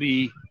still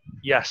be,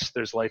 yes,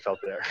 there's life out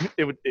there.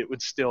 It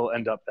would still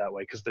end up that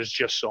way because there's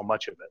just so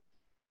much of it.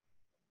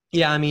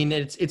 Yeah,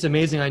 it's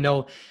amazing. I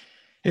know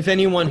if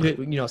anyone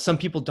who, some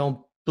people don't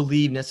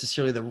believe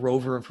necessarily the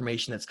rover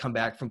information that's come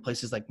back from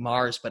places like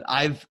Mars, but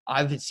I've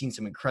seen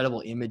some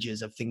incredible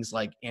images of things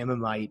like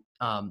ammonite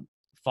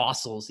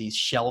fossils, these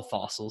shell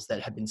fossils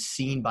that have been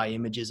seen by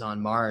images on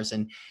Mars.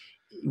 And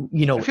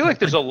I feel like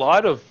there's a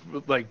lot of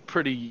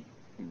pretty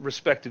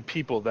respected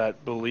people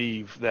that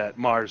believe that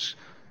Mars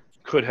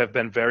could have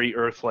been very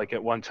Earth-like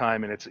at one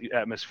time and its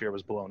atmosphere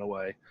was blown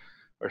away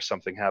or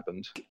something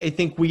happened. I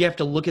think we have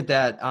to look at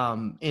that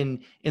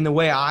in the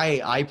way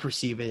I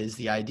perceive it, is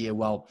the idea,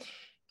 well,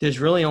 there's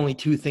really only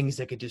two things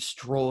that could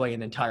destroy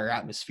an entire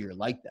atmosphere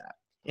like that.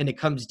 And it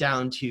comes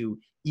down to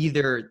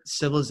either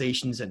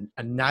civilizations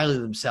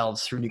annihilate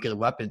themselves through nuclear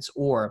weapons,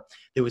 or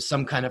there was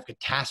some kind of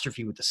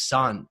catastrophe with the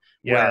sun.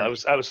 Yeah,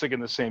 I was thinking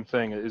the same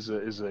thing. Is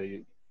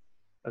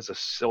a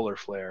solar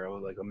flare,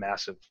 like a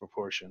massive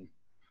proportion.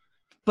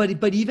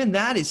 But even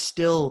that is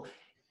still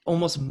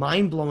almost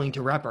mind-blowing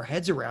to wrap our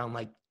heads around,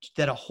 like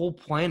that a whole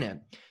planet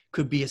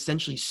could be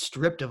essentially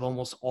stripped of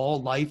almost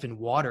all life and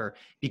water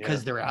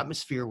because their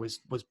atmosphere was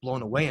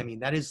blown away.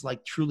 That is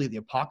like truly the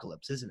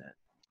apocalypse, isn't it?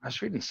 I was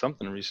reading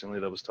something recently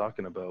that was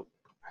talking about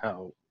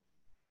how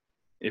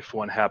if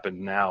one happened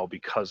now,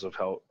 because of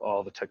how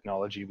all the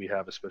technology we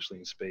have, especially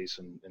in space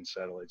and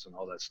satellites and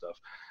all that stuff,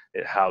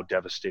 how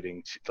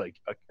devastating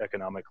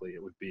economically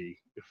it would be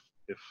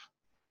if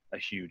a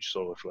huge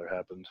solar flare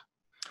happened.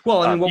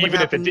 Well,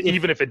 even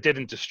if it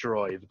didn't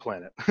destroy the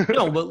planet.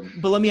 No,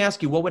 but let me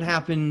ask you, what would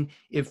happen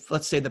if,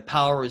 let's say, the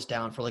power is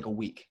down for like a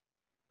week?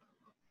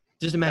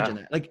 Just imagine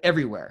that, like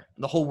everywhere,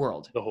 the whole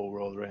world. The whole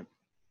world, right?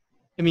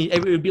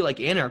 It would be like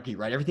anarchy,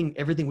 right?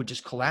 Everything would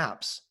just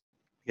collapse.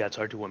 Yeah, it's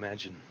hard to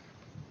imagine.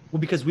 Well,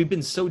 because we've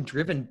been so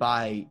driven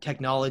by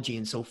technology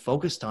and so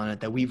focused on it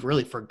that we've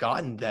really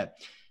forgotten that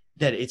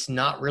it's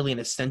not really an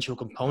essential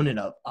component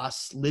of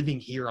us living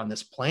here on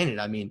this planet.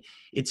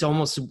 It's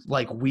almost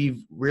like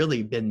we've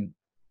really been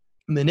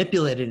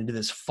manipulated into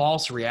this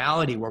false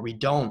reality where we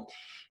don't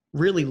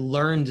really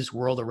learn this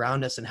world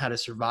around us and how to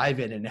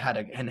survive it and how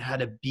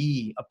to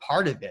be a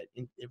part of it,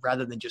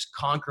 rather than just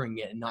conquering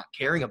it and not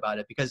caring about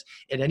it. Because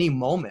at any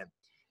moment,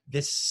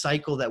 this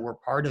cycle that we're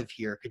part of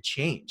here could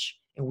change,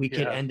 and we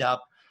could end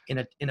up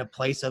in a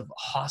place of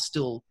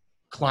hostile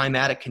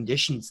climatic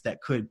conditions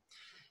that could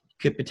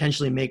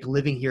potentially make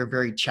living here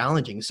very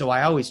challenging. So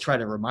I always try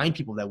to remind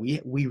people that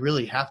we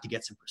really have to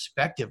get some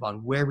perspective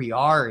on where we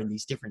are in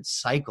these different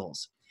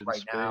cycles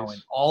right now,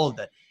 and all of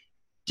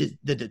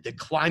the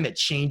climate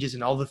changes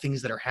and all the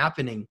things that are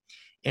happening.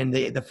 And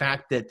the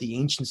fact that the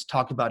ancients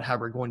talked about how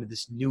we're going to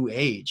this new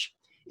age,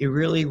 it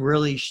really,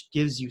 really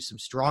gives you some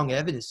strong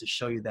evidence to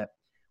show you that,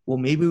 well,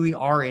 maybe we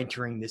are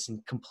entering this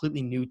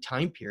completely new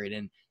time period.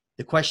 And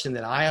the question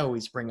that I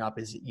always bring up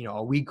is,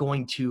 are we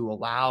going to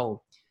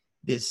allow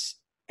this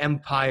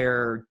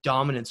empire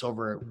dominance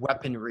over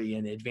weaponry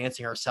and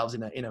advancing ourselves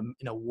in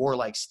a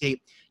warlike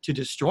state to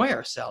destroy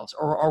ourselves,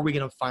 or are we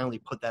going to finally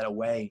put that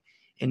away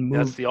and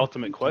move? That's the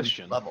ultimate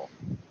question. Level.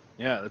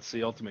 Yeah, that's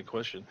the ultimate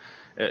question.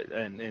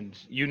 And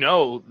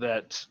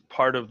that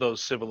part of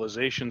those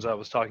civilizations I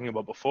was talking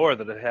about before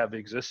that have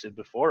existed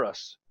before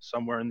us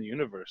somewhere in the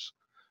universe,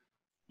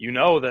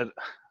 that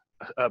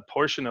a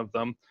portion of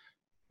them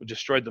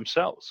destroyed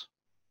themselves.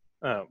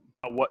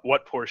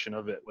 What portion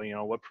of it?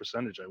 What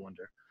percentage, I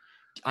wonder.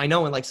 I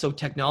know, and so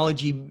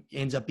technology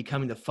ends up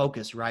becoming the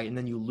focus, right? And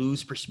then you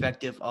lose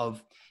perspective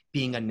of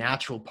being a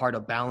natural part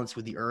of balance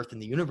with the earth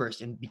and the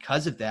universe. And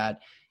because of that,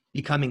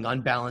 becoming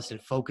unbalanced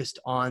and focused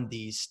on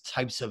these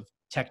types of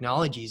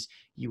technologies,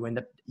 you end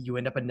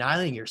up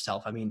annihilating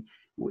yourself. I mean,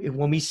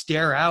 when we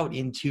stare out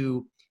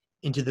into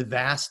the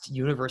vast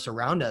universe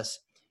around us,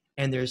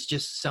 and there's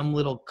just some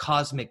little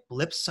cosmic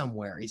blip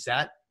somewhere, is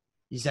that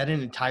an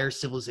entire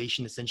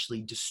civilization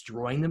essentially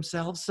destroying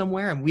themselves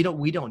somewhere? And we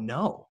don't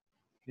know.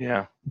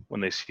 Yeah,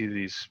 when they see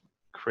these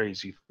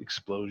crazy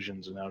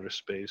explosions in outer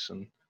space,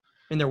 and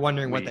they're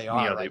wondering what they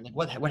are, right?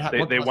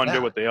 They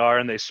wonder what they are,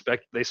 and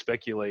they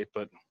speculate,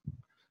 but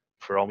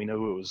for all we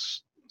know, it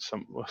was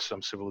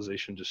some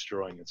civilization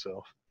destroying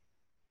itself.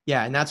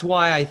 Yeah, and that's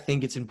why I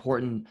think it's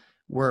important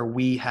where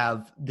we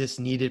have this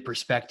needed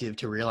perspective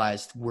to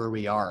realize where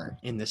we are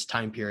in this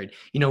time period.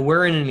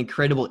 We're in an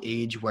incredible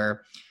age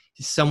where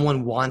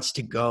someone wants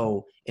to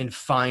go and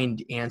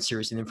find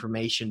answers and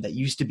information that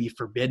used to be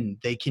forbidden.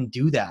 They can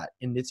do that.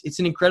 And it's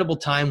an incredible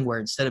time where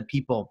instead of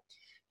people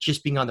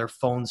just being on their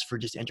phones for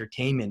just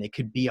entertainment, it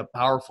could be a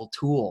powerful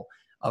tool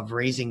of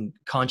raising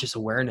conscious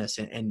awareness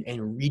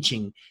and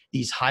reaching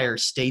these higher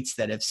states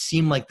that have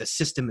seemed like the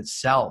system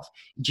itself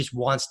just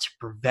wants to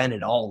prevent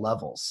at all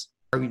levels.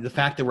 The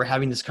fact that we're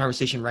having this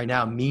conversation right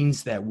now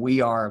means that we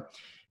are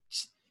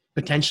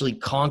potentially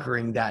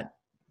conquering that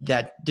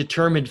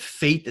determined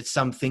fate that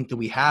some think that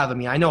we have. I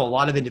mean, I know a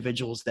lot of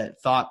individuals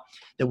that thought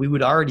that we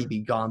would already be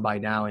gone by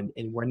now, and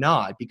we're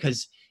not,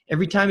 because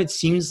every time it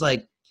seems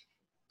like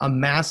a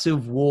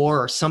massive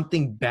war or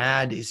something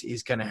bad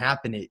is going to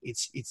happen,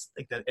 it's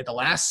like at the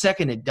last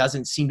second, it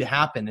doesn't seem to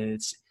happen.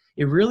 And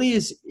it really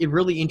is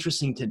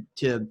interesting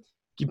to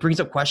it brings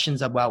up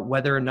questions about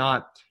whether or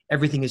not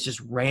everything is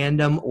just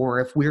random, or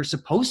if we're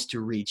supposed to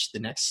reach the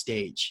next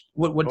stage.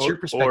 What's your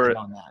perspective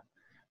on that?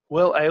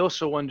 Well, I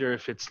also wonder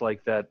if it's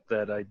like that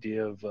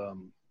idea of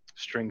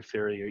string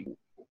theory.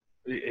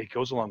 It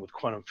goes along with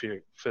quantum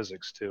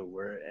physics too,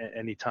 where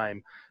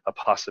anytime a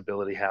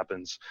possibility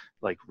happens,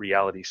 like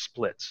reality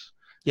splits.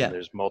 Yeah. And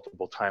there's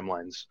multiple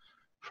timelines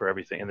for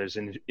everything, and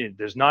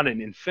there's not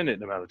an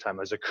infinite amount of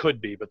timelines. There could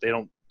be, but they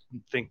don't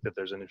think that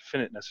there's an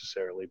infinite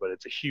necessarily. But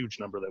it's a huge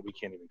number that we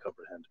can't even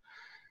comprehend.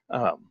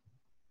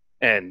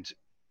 And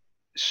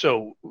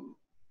so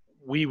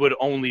we would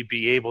only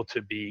be able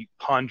to be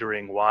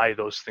pondering why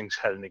those things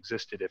hadn't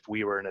existed if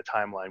we were in a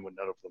timeline when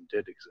none of them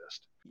did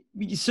exist.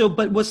 So,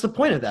 but what's the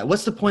point of that?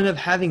 What's the point of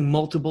having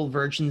multiple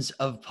versions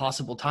of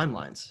possible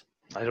timelines?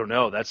 I don't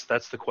know. That's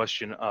the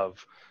question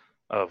of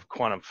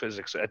quantum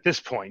physics at this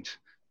point.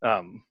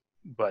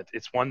 But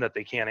it's one that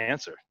they can't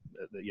answer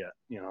yet,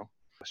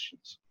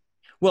 questions.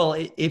 Well,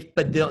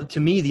 to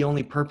me, the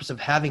only purpose of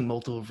having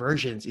multiple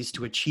versions is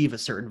to achieve a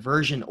certain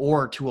version,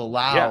 or to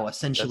allow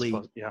essentially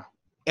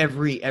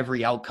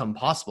every outcome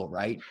possible,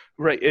 right?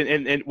 Right,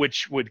 and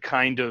which would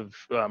kind of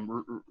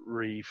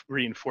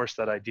reinforce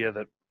that idea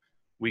that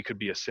we could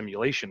be a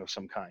simulation of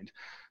some kind,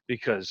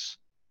 because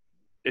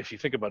if you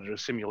think about it, a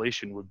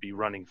simulation would be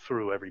running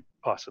through every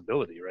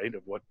possibility, right,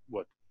 of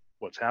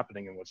what's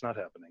happening and what's not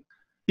happening.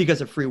 Because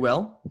of free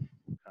will?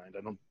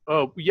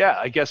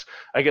 I guess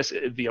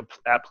the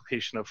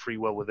application of free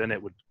will within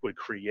it would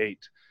create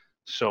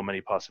so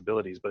many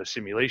possibilities, but a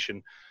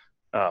simulation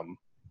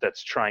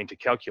that's trying to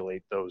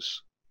calculate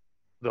those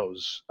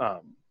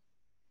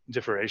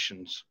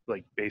differentiations,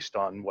 like based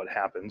on what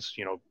happens,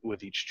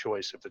 with each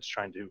choice, if it's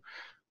trying to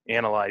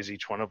analyze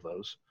each one of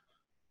those.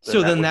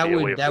 So then that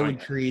would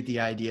create the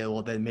idea,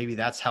 well, then maybe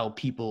that's how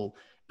people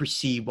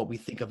perceive what we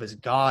think of as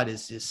God,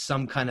 is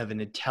some kind of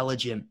an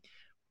intelligent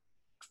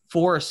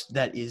force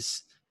that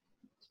is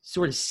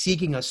sort of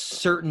seeking a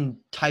certain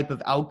type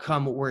of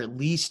outcome, or at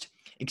least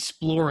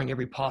exploring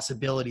every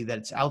possibility that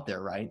it's out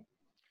there, right?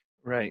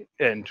 Right.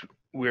 And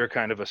we're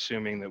kind of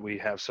assuming that we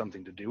have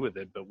something to do with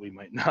it, but we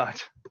might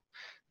not.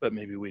 But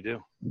maybe we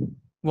do.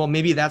 Well,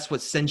 maybe that's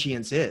what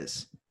sentience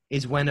is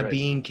when a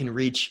being can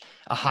reach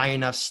a high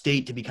enough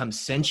state to become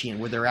sentient,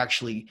 where they're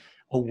actually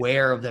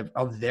aware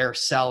of their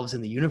selves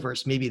in the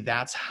universe. Maybe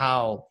that's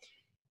how,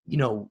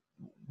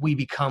 we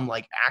become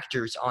like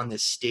actors on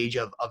this stage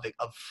of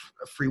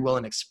free will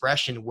and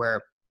expression,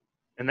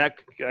 and that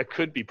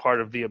could be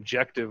part of the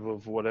objective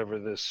of whatever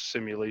this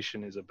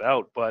simulation is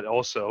about, but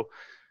also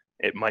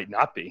it might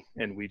not be,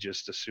 and we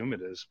just assume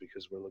it is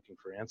because we're looking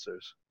for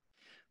answers.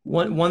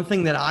 One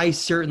thing that I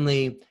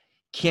certainly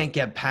can't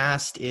get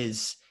past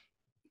is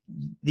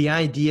the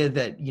idea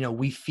that, you know,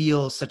 we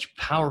feel such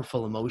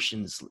powerful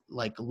emotions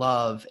like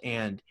love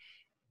and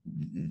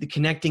the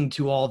connecting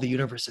to all the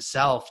universe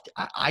itself.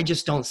 I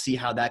just don't see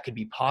how that could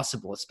be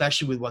possible,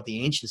 especially with what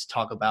the ancients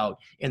talk about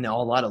in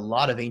a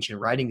lot of ancient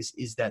writings,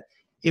 is that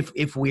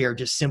if we are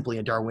just simply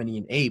a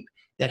Darwinian ape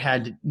that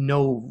had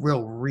no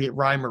real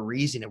rhyme or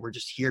reason and we're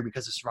just here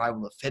because of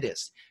survival of the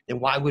fittest, then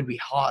why would we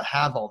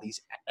have all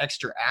these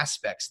extra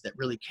aspects that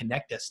really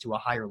connect us to a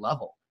higher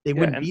level? They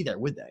wouldn't be there,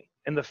 would they?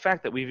 And the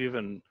fact that we've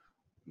even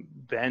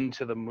been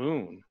to the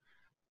moon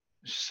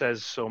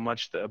says so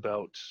much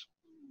about,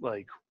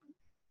 like,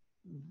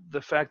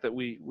 the fact that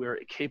we're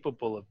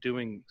capable of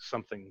doing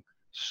something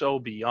so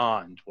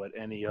beyond what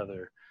any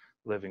other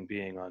living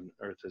being on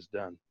Earth has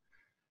done.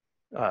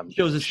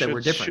 Shows us that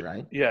we're different,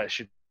 right? Yeah, it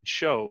should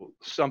show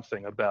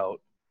something about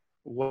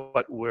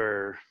what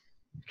we're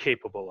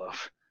capable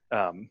of,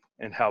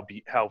 and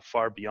how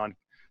far beyond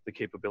the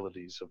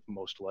capabilities of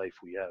most life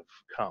we have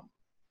come.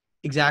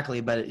 Exactly,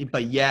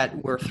 but yet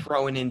we're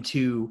thrown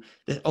into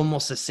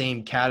almost the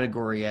same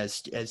category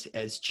as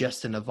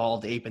just an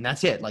evolved ape, and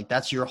that's it. Like,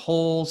 that's your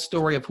whole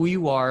story of who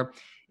you are,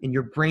 and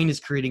your brain is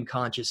creating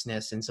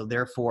consciousness, and so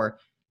therefore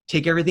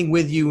take everything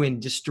with you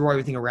and destroy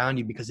everything around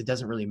you because it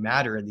doesn't really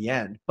matter in the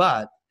end.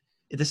 But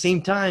at the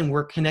same time,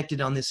 we're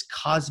connected on this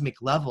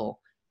cosmic level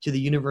to the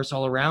universe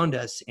all around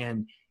us.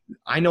 And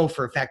I know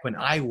for a fact when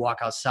I walk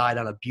outside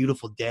on a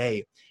beautiful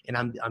day and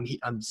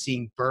I'm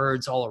seeing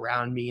birds all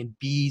around me and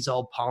bees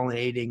all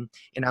pollinating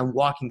and I'm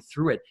walking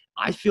through it,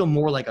 I feel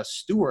more like a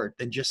steward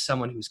than just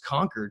someone who's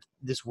conquered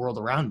this world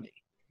around me.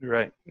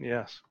 Right.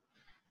 Yes,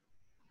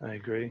 I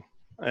agree.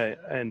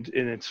 And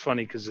it's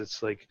funny because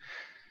it's like,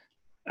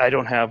 I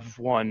don't have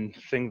one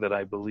thing that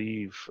I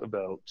believe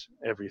about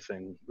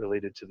everything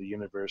related to the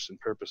universe and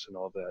purpose and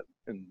all that.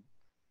 And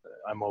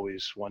I'm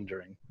always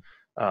wondering,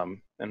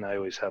 and I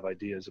always have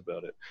ideas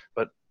about it.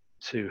 But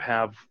to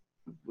have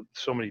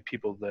so many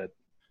people that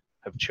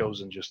have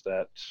chosen just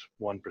that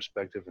one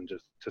perspective and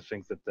just to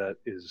think that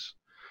is,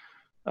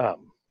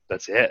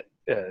 that's it,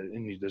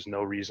 and there's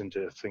no reason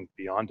to think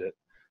beyond it.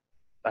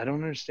 I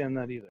don't understand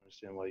that either. I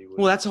understand why you would.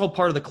 Well, that's all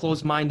part of the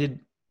closed-minded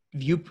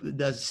view,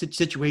 the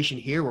situation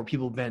here where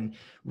people have been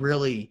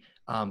really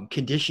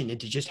conditioned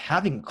into just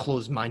having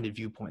closed-minded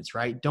viewpoints,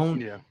 right?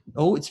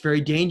 It's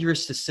very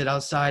dangerous to sit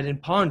outside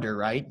and ponder,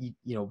 right?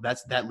 You know,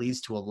 that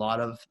leads to a lot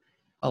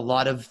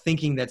of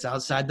thinking that's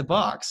outside the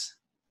box.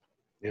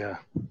 Yeah,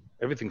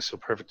 everything's so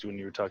perfect. When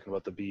you were talking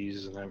about the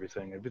bees and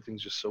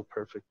everything's just so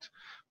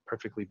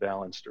perfectly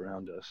balanced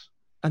around us.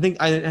 I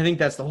think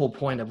that's the whole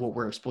point of what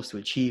we're supposed to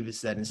achieve,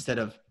 is that instead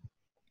of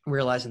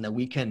realizing that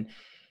we can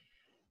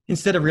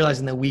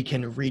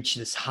reach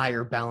this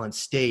higher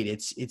balanced state,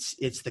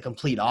 it's the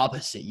complete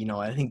opposite. You know,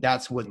 I think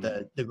that's what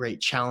the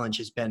great challenge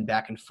has been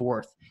back and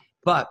forth.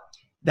 But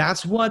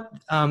that's what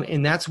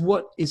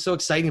is so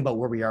exciting about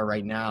where we are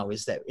right now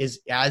is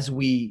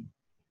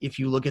if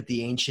you look at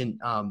the ancient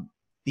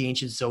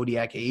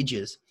zodiac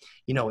ages,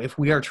 you know, if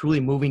we are truly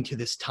moving to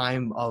this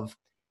time of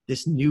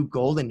this new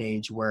golden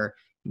age where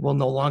we'll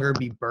no longer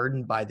be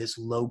burdened by this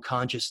low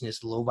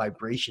consciousness, low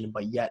vibration,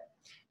 but yet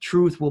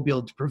truth will be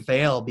able to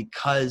prevail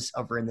because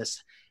we're in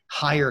this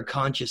higher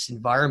conscious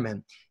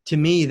environment. To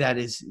me, it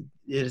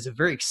is a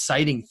very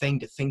exciting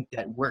thing to think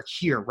that we're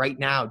here right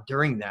now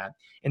during that,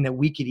 and that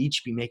we could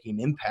each be making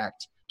an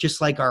impact, just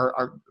like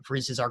for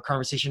instance, our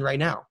conversation right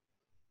now.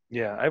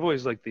 Yeah, I've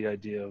always liked the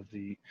idea of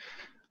the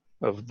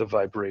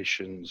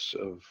vibrations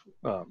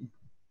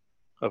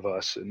of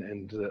us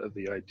and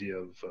the idea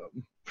of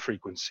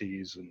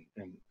frequencies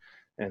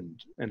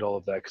and all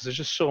of that, because there's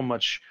just so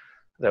much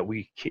that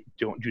we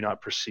do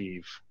not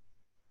perceive,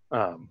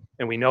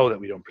 and we know that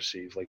we don't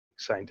perceive. Like,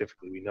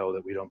 scientifically, we know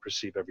that we don't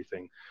perceive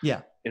everything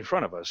in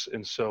front of us,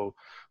 and so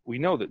we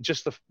know that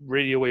just the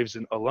radio waves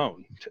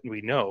alone,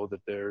 we know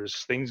that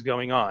there's things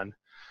going on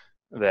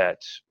that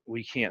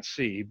we can't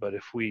see, but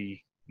if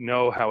we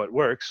know how it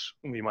works,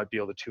 we might be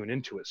able to tune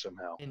into it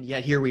somehow. And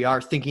yet here we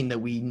are thinking that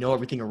we know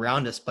everything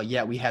around us, but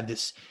yet we have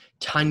this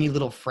tiny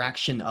little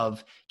fraction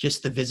of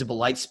just the visible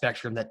light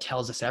spectrum that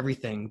tells us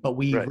everything. But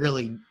we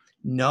really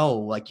know,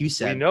 like you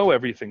said, we know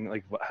everything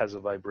like has a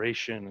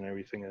vibration and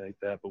everything like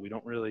that, but we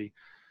don't really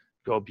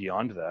go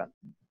beyond that.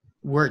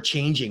 We're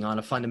changing on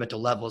a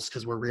fundamental levels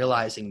because we're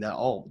realizing that,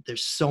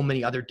 there's so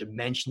many other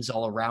dimensions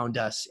all around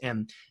us.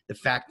 And the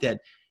fact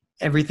that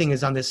everything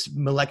is on this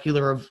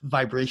molecular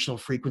vibrational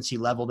frequency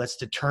level that's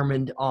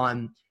determined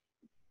on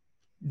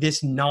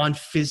this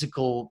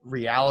non-physical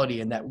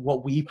reality, and that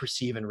what we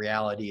perceive in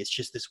reality is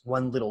just this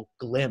one little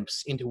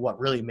glimpse into what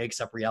really makes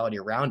up reality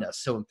around us.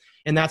 So,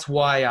 and that's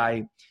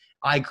why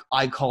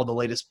I call the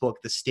latest book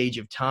The Stage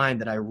of Time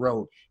that I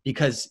wrote,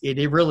 because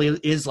it really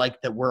is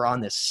like that we're on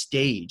this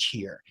stage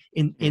here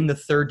in the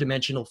third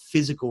dimensional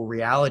physical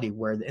reality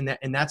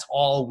and that's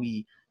all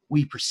we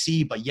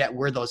perceive, but yet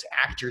we're those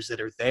actors that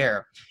are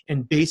there.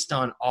 And based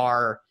on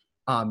our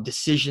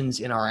decisions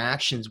in our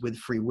actions with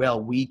free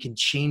will, we can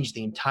change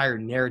the entire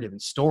narrative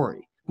and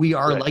story. We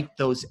are Right. like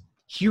those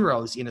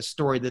heroes in a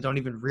story that don't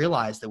even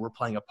realize that we're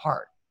playing a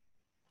part.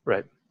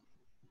 Right.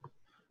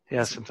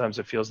 Yeah, sometimes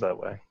it feels that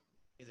way.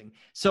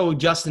 So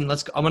Justin,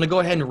 I'm going to go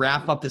ahead and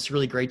wrap up this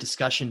really great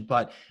discussion,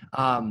 but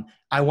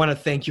I want to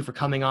thank you for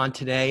coming on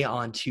today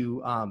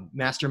onto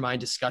Mastermind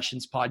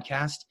Discussions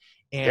podcast.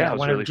 And I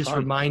want to really just fun.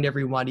 remind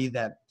everybody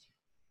that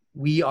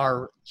we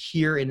are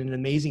here in an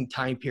amazing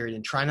time period,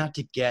 and try not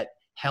to get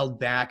held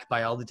back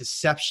by all the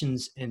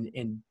deceptions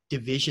and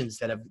divisions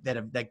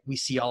that we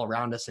see all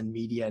around us in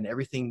media and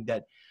everything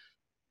that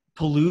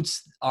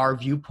pollutes our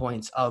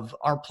viewpoints of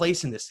our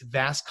place in this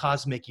vast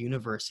cosmic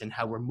universe, and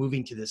how we're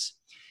moving to this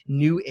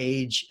new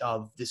age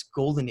of this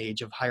golden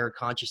age of higher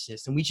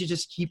consciousness. And we should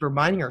just keep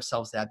reminding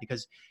ourselves that,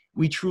 because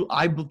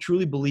I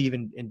truly believe,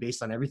 and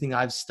based on everything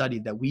I've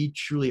studied, that we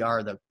truly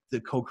are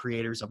the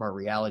co-creators of our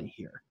reality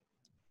here.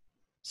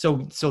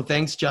 So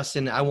thanks,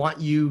 Justin. I want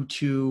you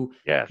to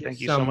thank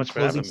you so much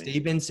for having me. closing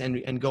statements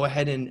and go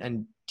ahead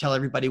and tell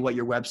everybody what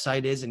your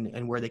website is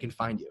and where they can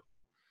find you.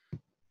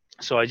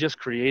 So I just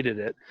created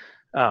it.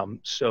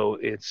 So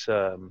it's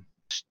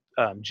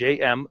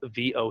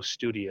JMVO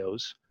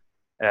Studios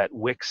at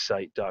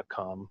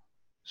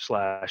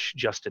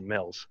wixsite.com/Justin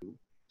Mills.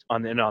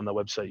 On the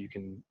website, you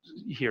can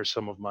hear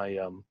some of my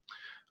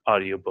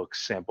audiobook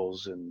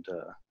samples and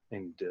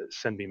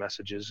send me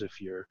messages if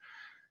you're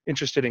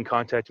interested in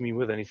contacting me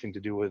with anything to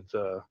do with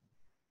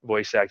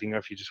voice acting, or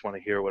if you just want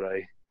to hear what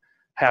I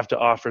have to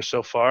offer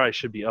so far. I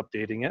should be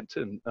updating it,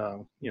 and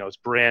it's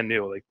brand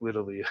new. Like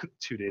literally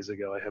 2 days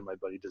ago, I had my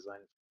buddy design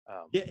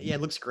it. Yeah,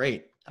 it looks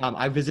great.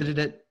 I visited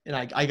it, and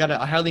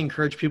I highly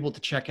encourage people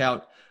to check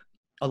out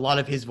a lot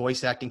of his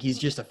voice acting. He's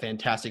just a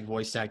fantastic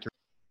voice actor.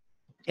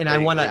 And I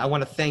want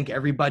to thank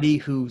everybody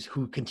who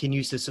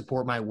continues to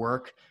support my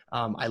work.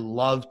 I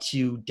love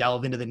to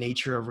delve into the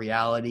nature of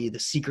reality, the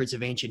secrets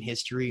of ancient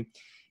history,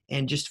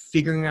 and just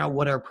figuring out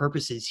what our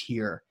purpose is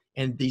here,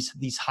 and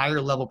these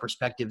higher level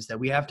perspectives that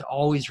we have to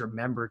always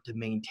remember to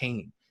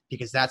maintain,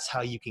 because that's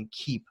how you can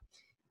keep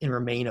and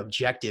remain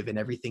objective in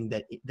everything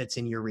that's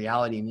in your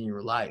reality and in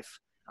your life.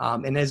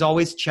 And as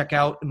always, check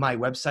out my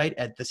website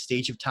at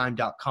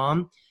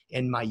thestageoftime.com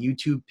and my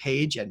YouTube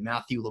page at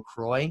Matthew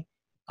LaCroix.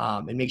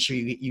 And make sure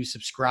you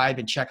subscribe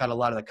and check out a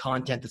lot of the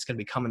content that's going to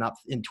be coming up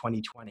in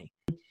 2020.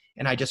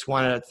 And I just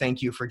want to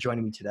thank you for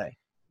joining me today.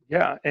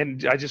 Yeah,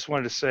 and I just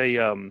wanted to say,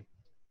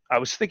 I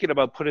was thinking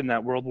about putting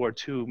that World War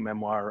II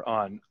memoir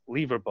on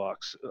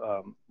LibriVox,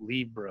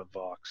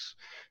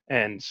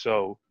 and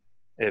so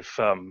if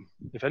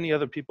any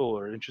other people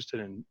are interested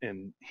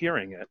in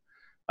hearing it,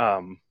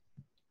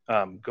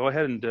 go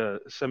ahead and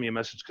send me a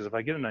message, because if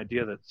I get an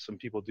idea that some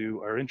people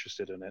are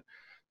interested in it,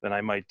 then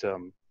I might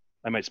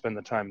spend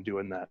the time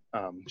doing that,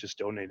 just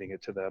donating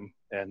it to them,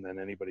 and then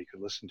anybody could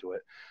listen to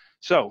it.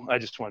 So I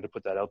just wanted to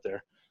put that out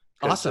there.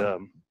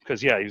 Awesome. Because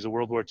he's a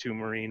World War II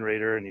Marine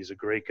Raider, and he's a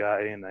great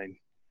guy, and I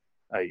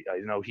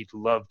know he'd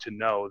love to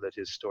know that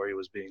his story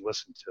was being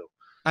listened to.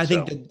 I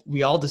think that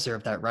we all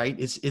deserve that, right?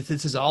 This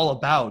is all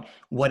about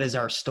what is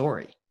our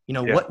story.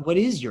 What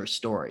is your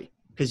story?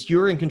 Because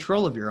you're in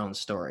control of your own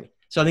story.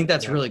 So I think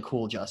that's really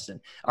cool, Justin.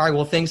 All right.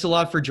 Well, thanks a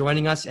lot for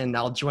joining us, and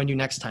I'll join you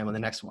next time on the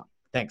next one.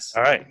 Thanks.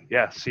 All right.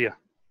 Yeah. See ya.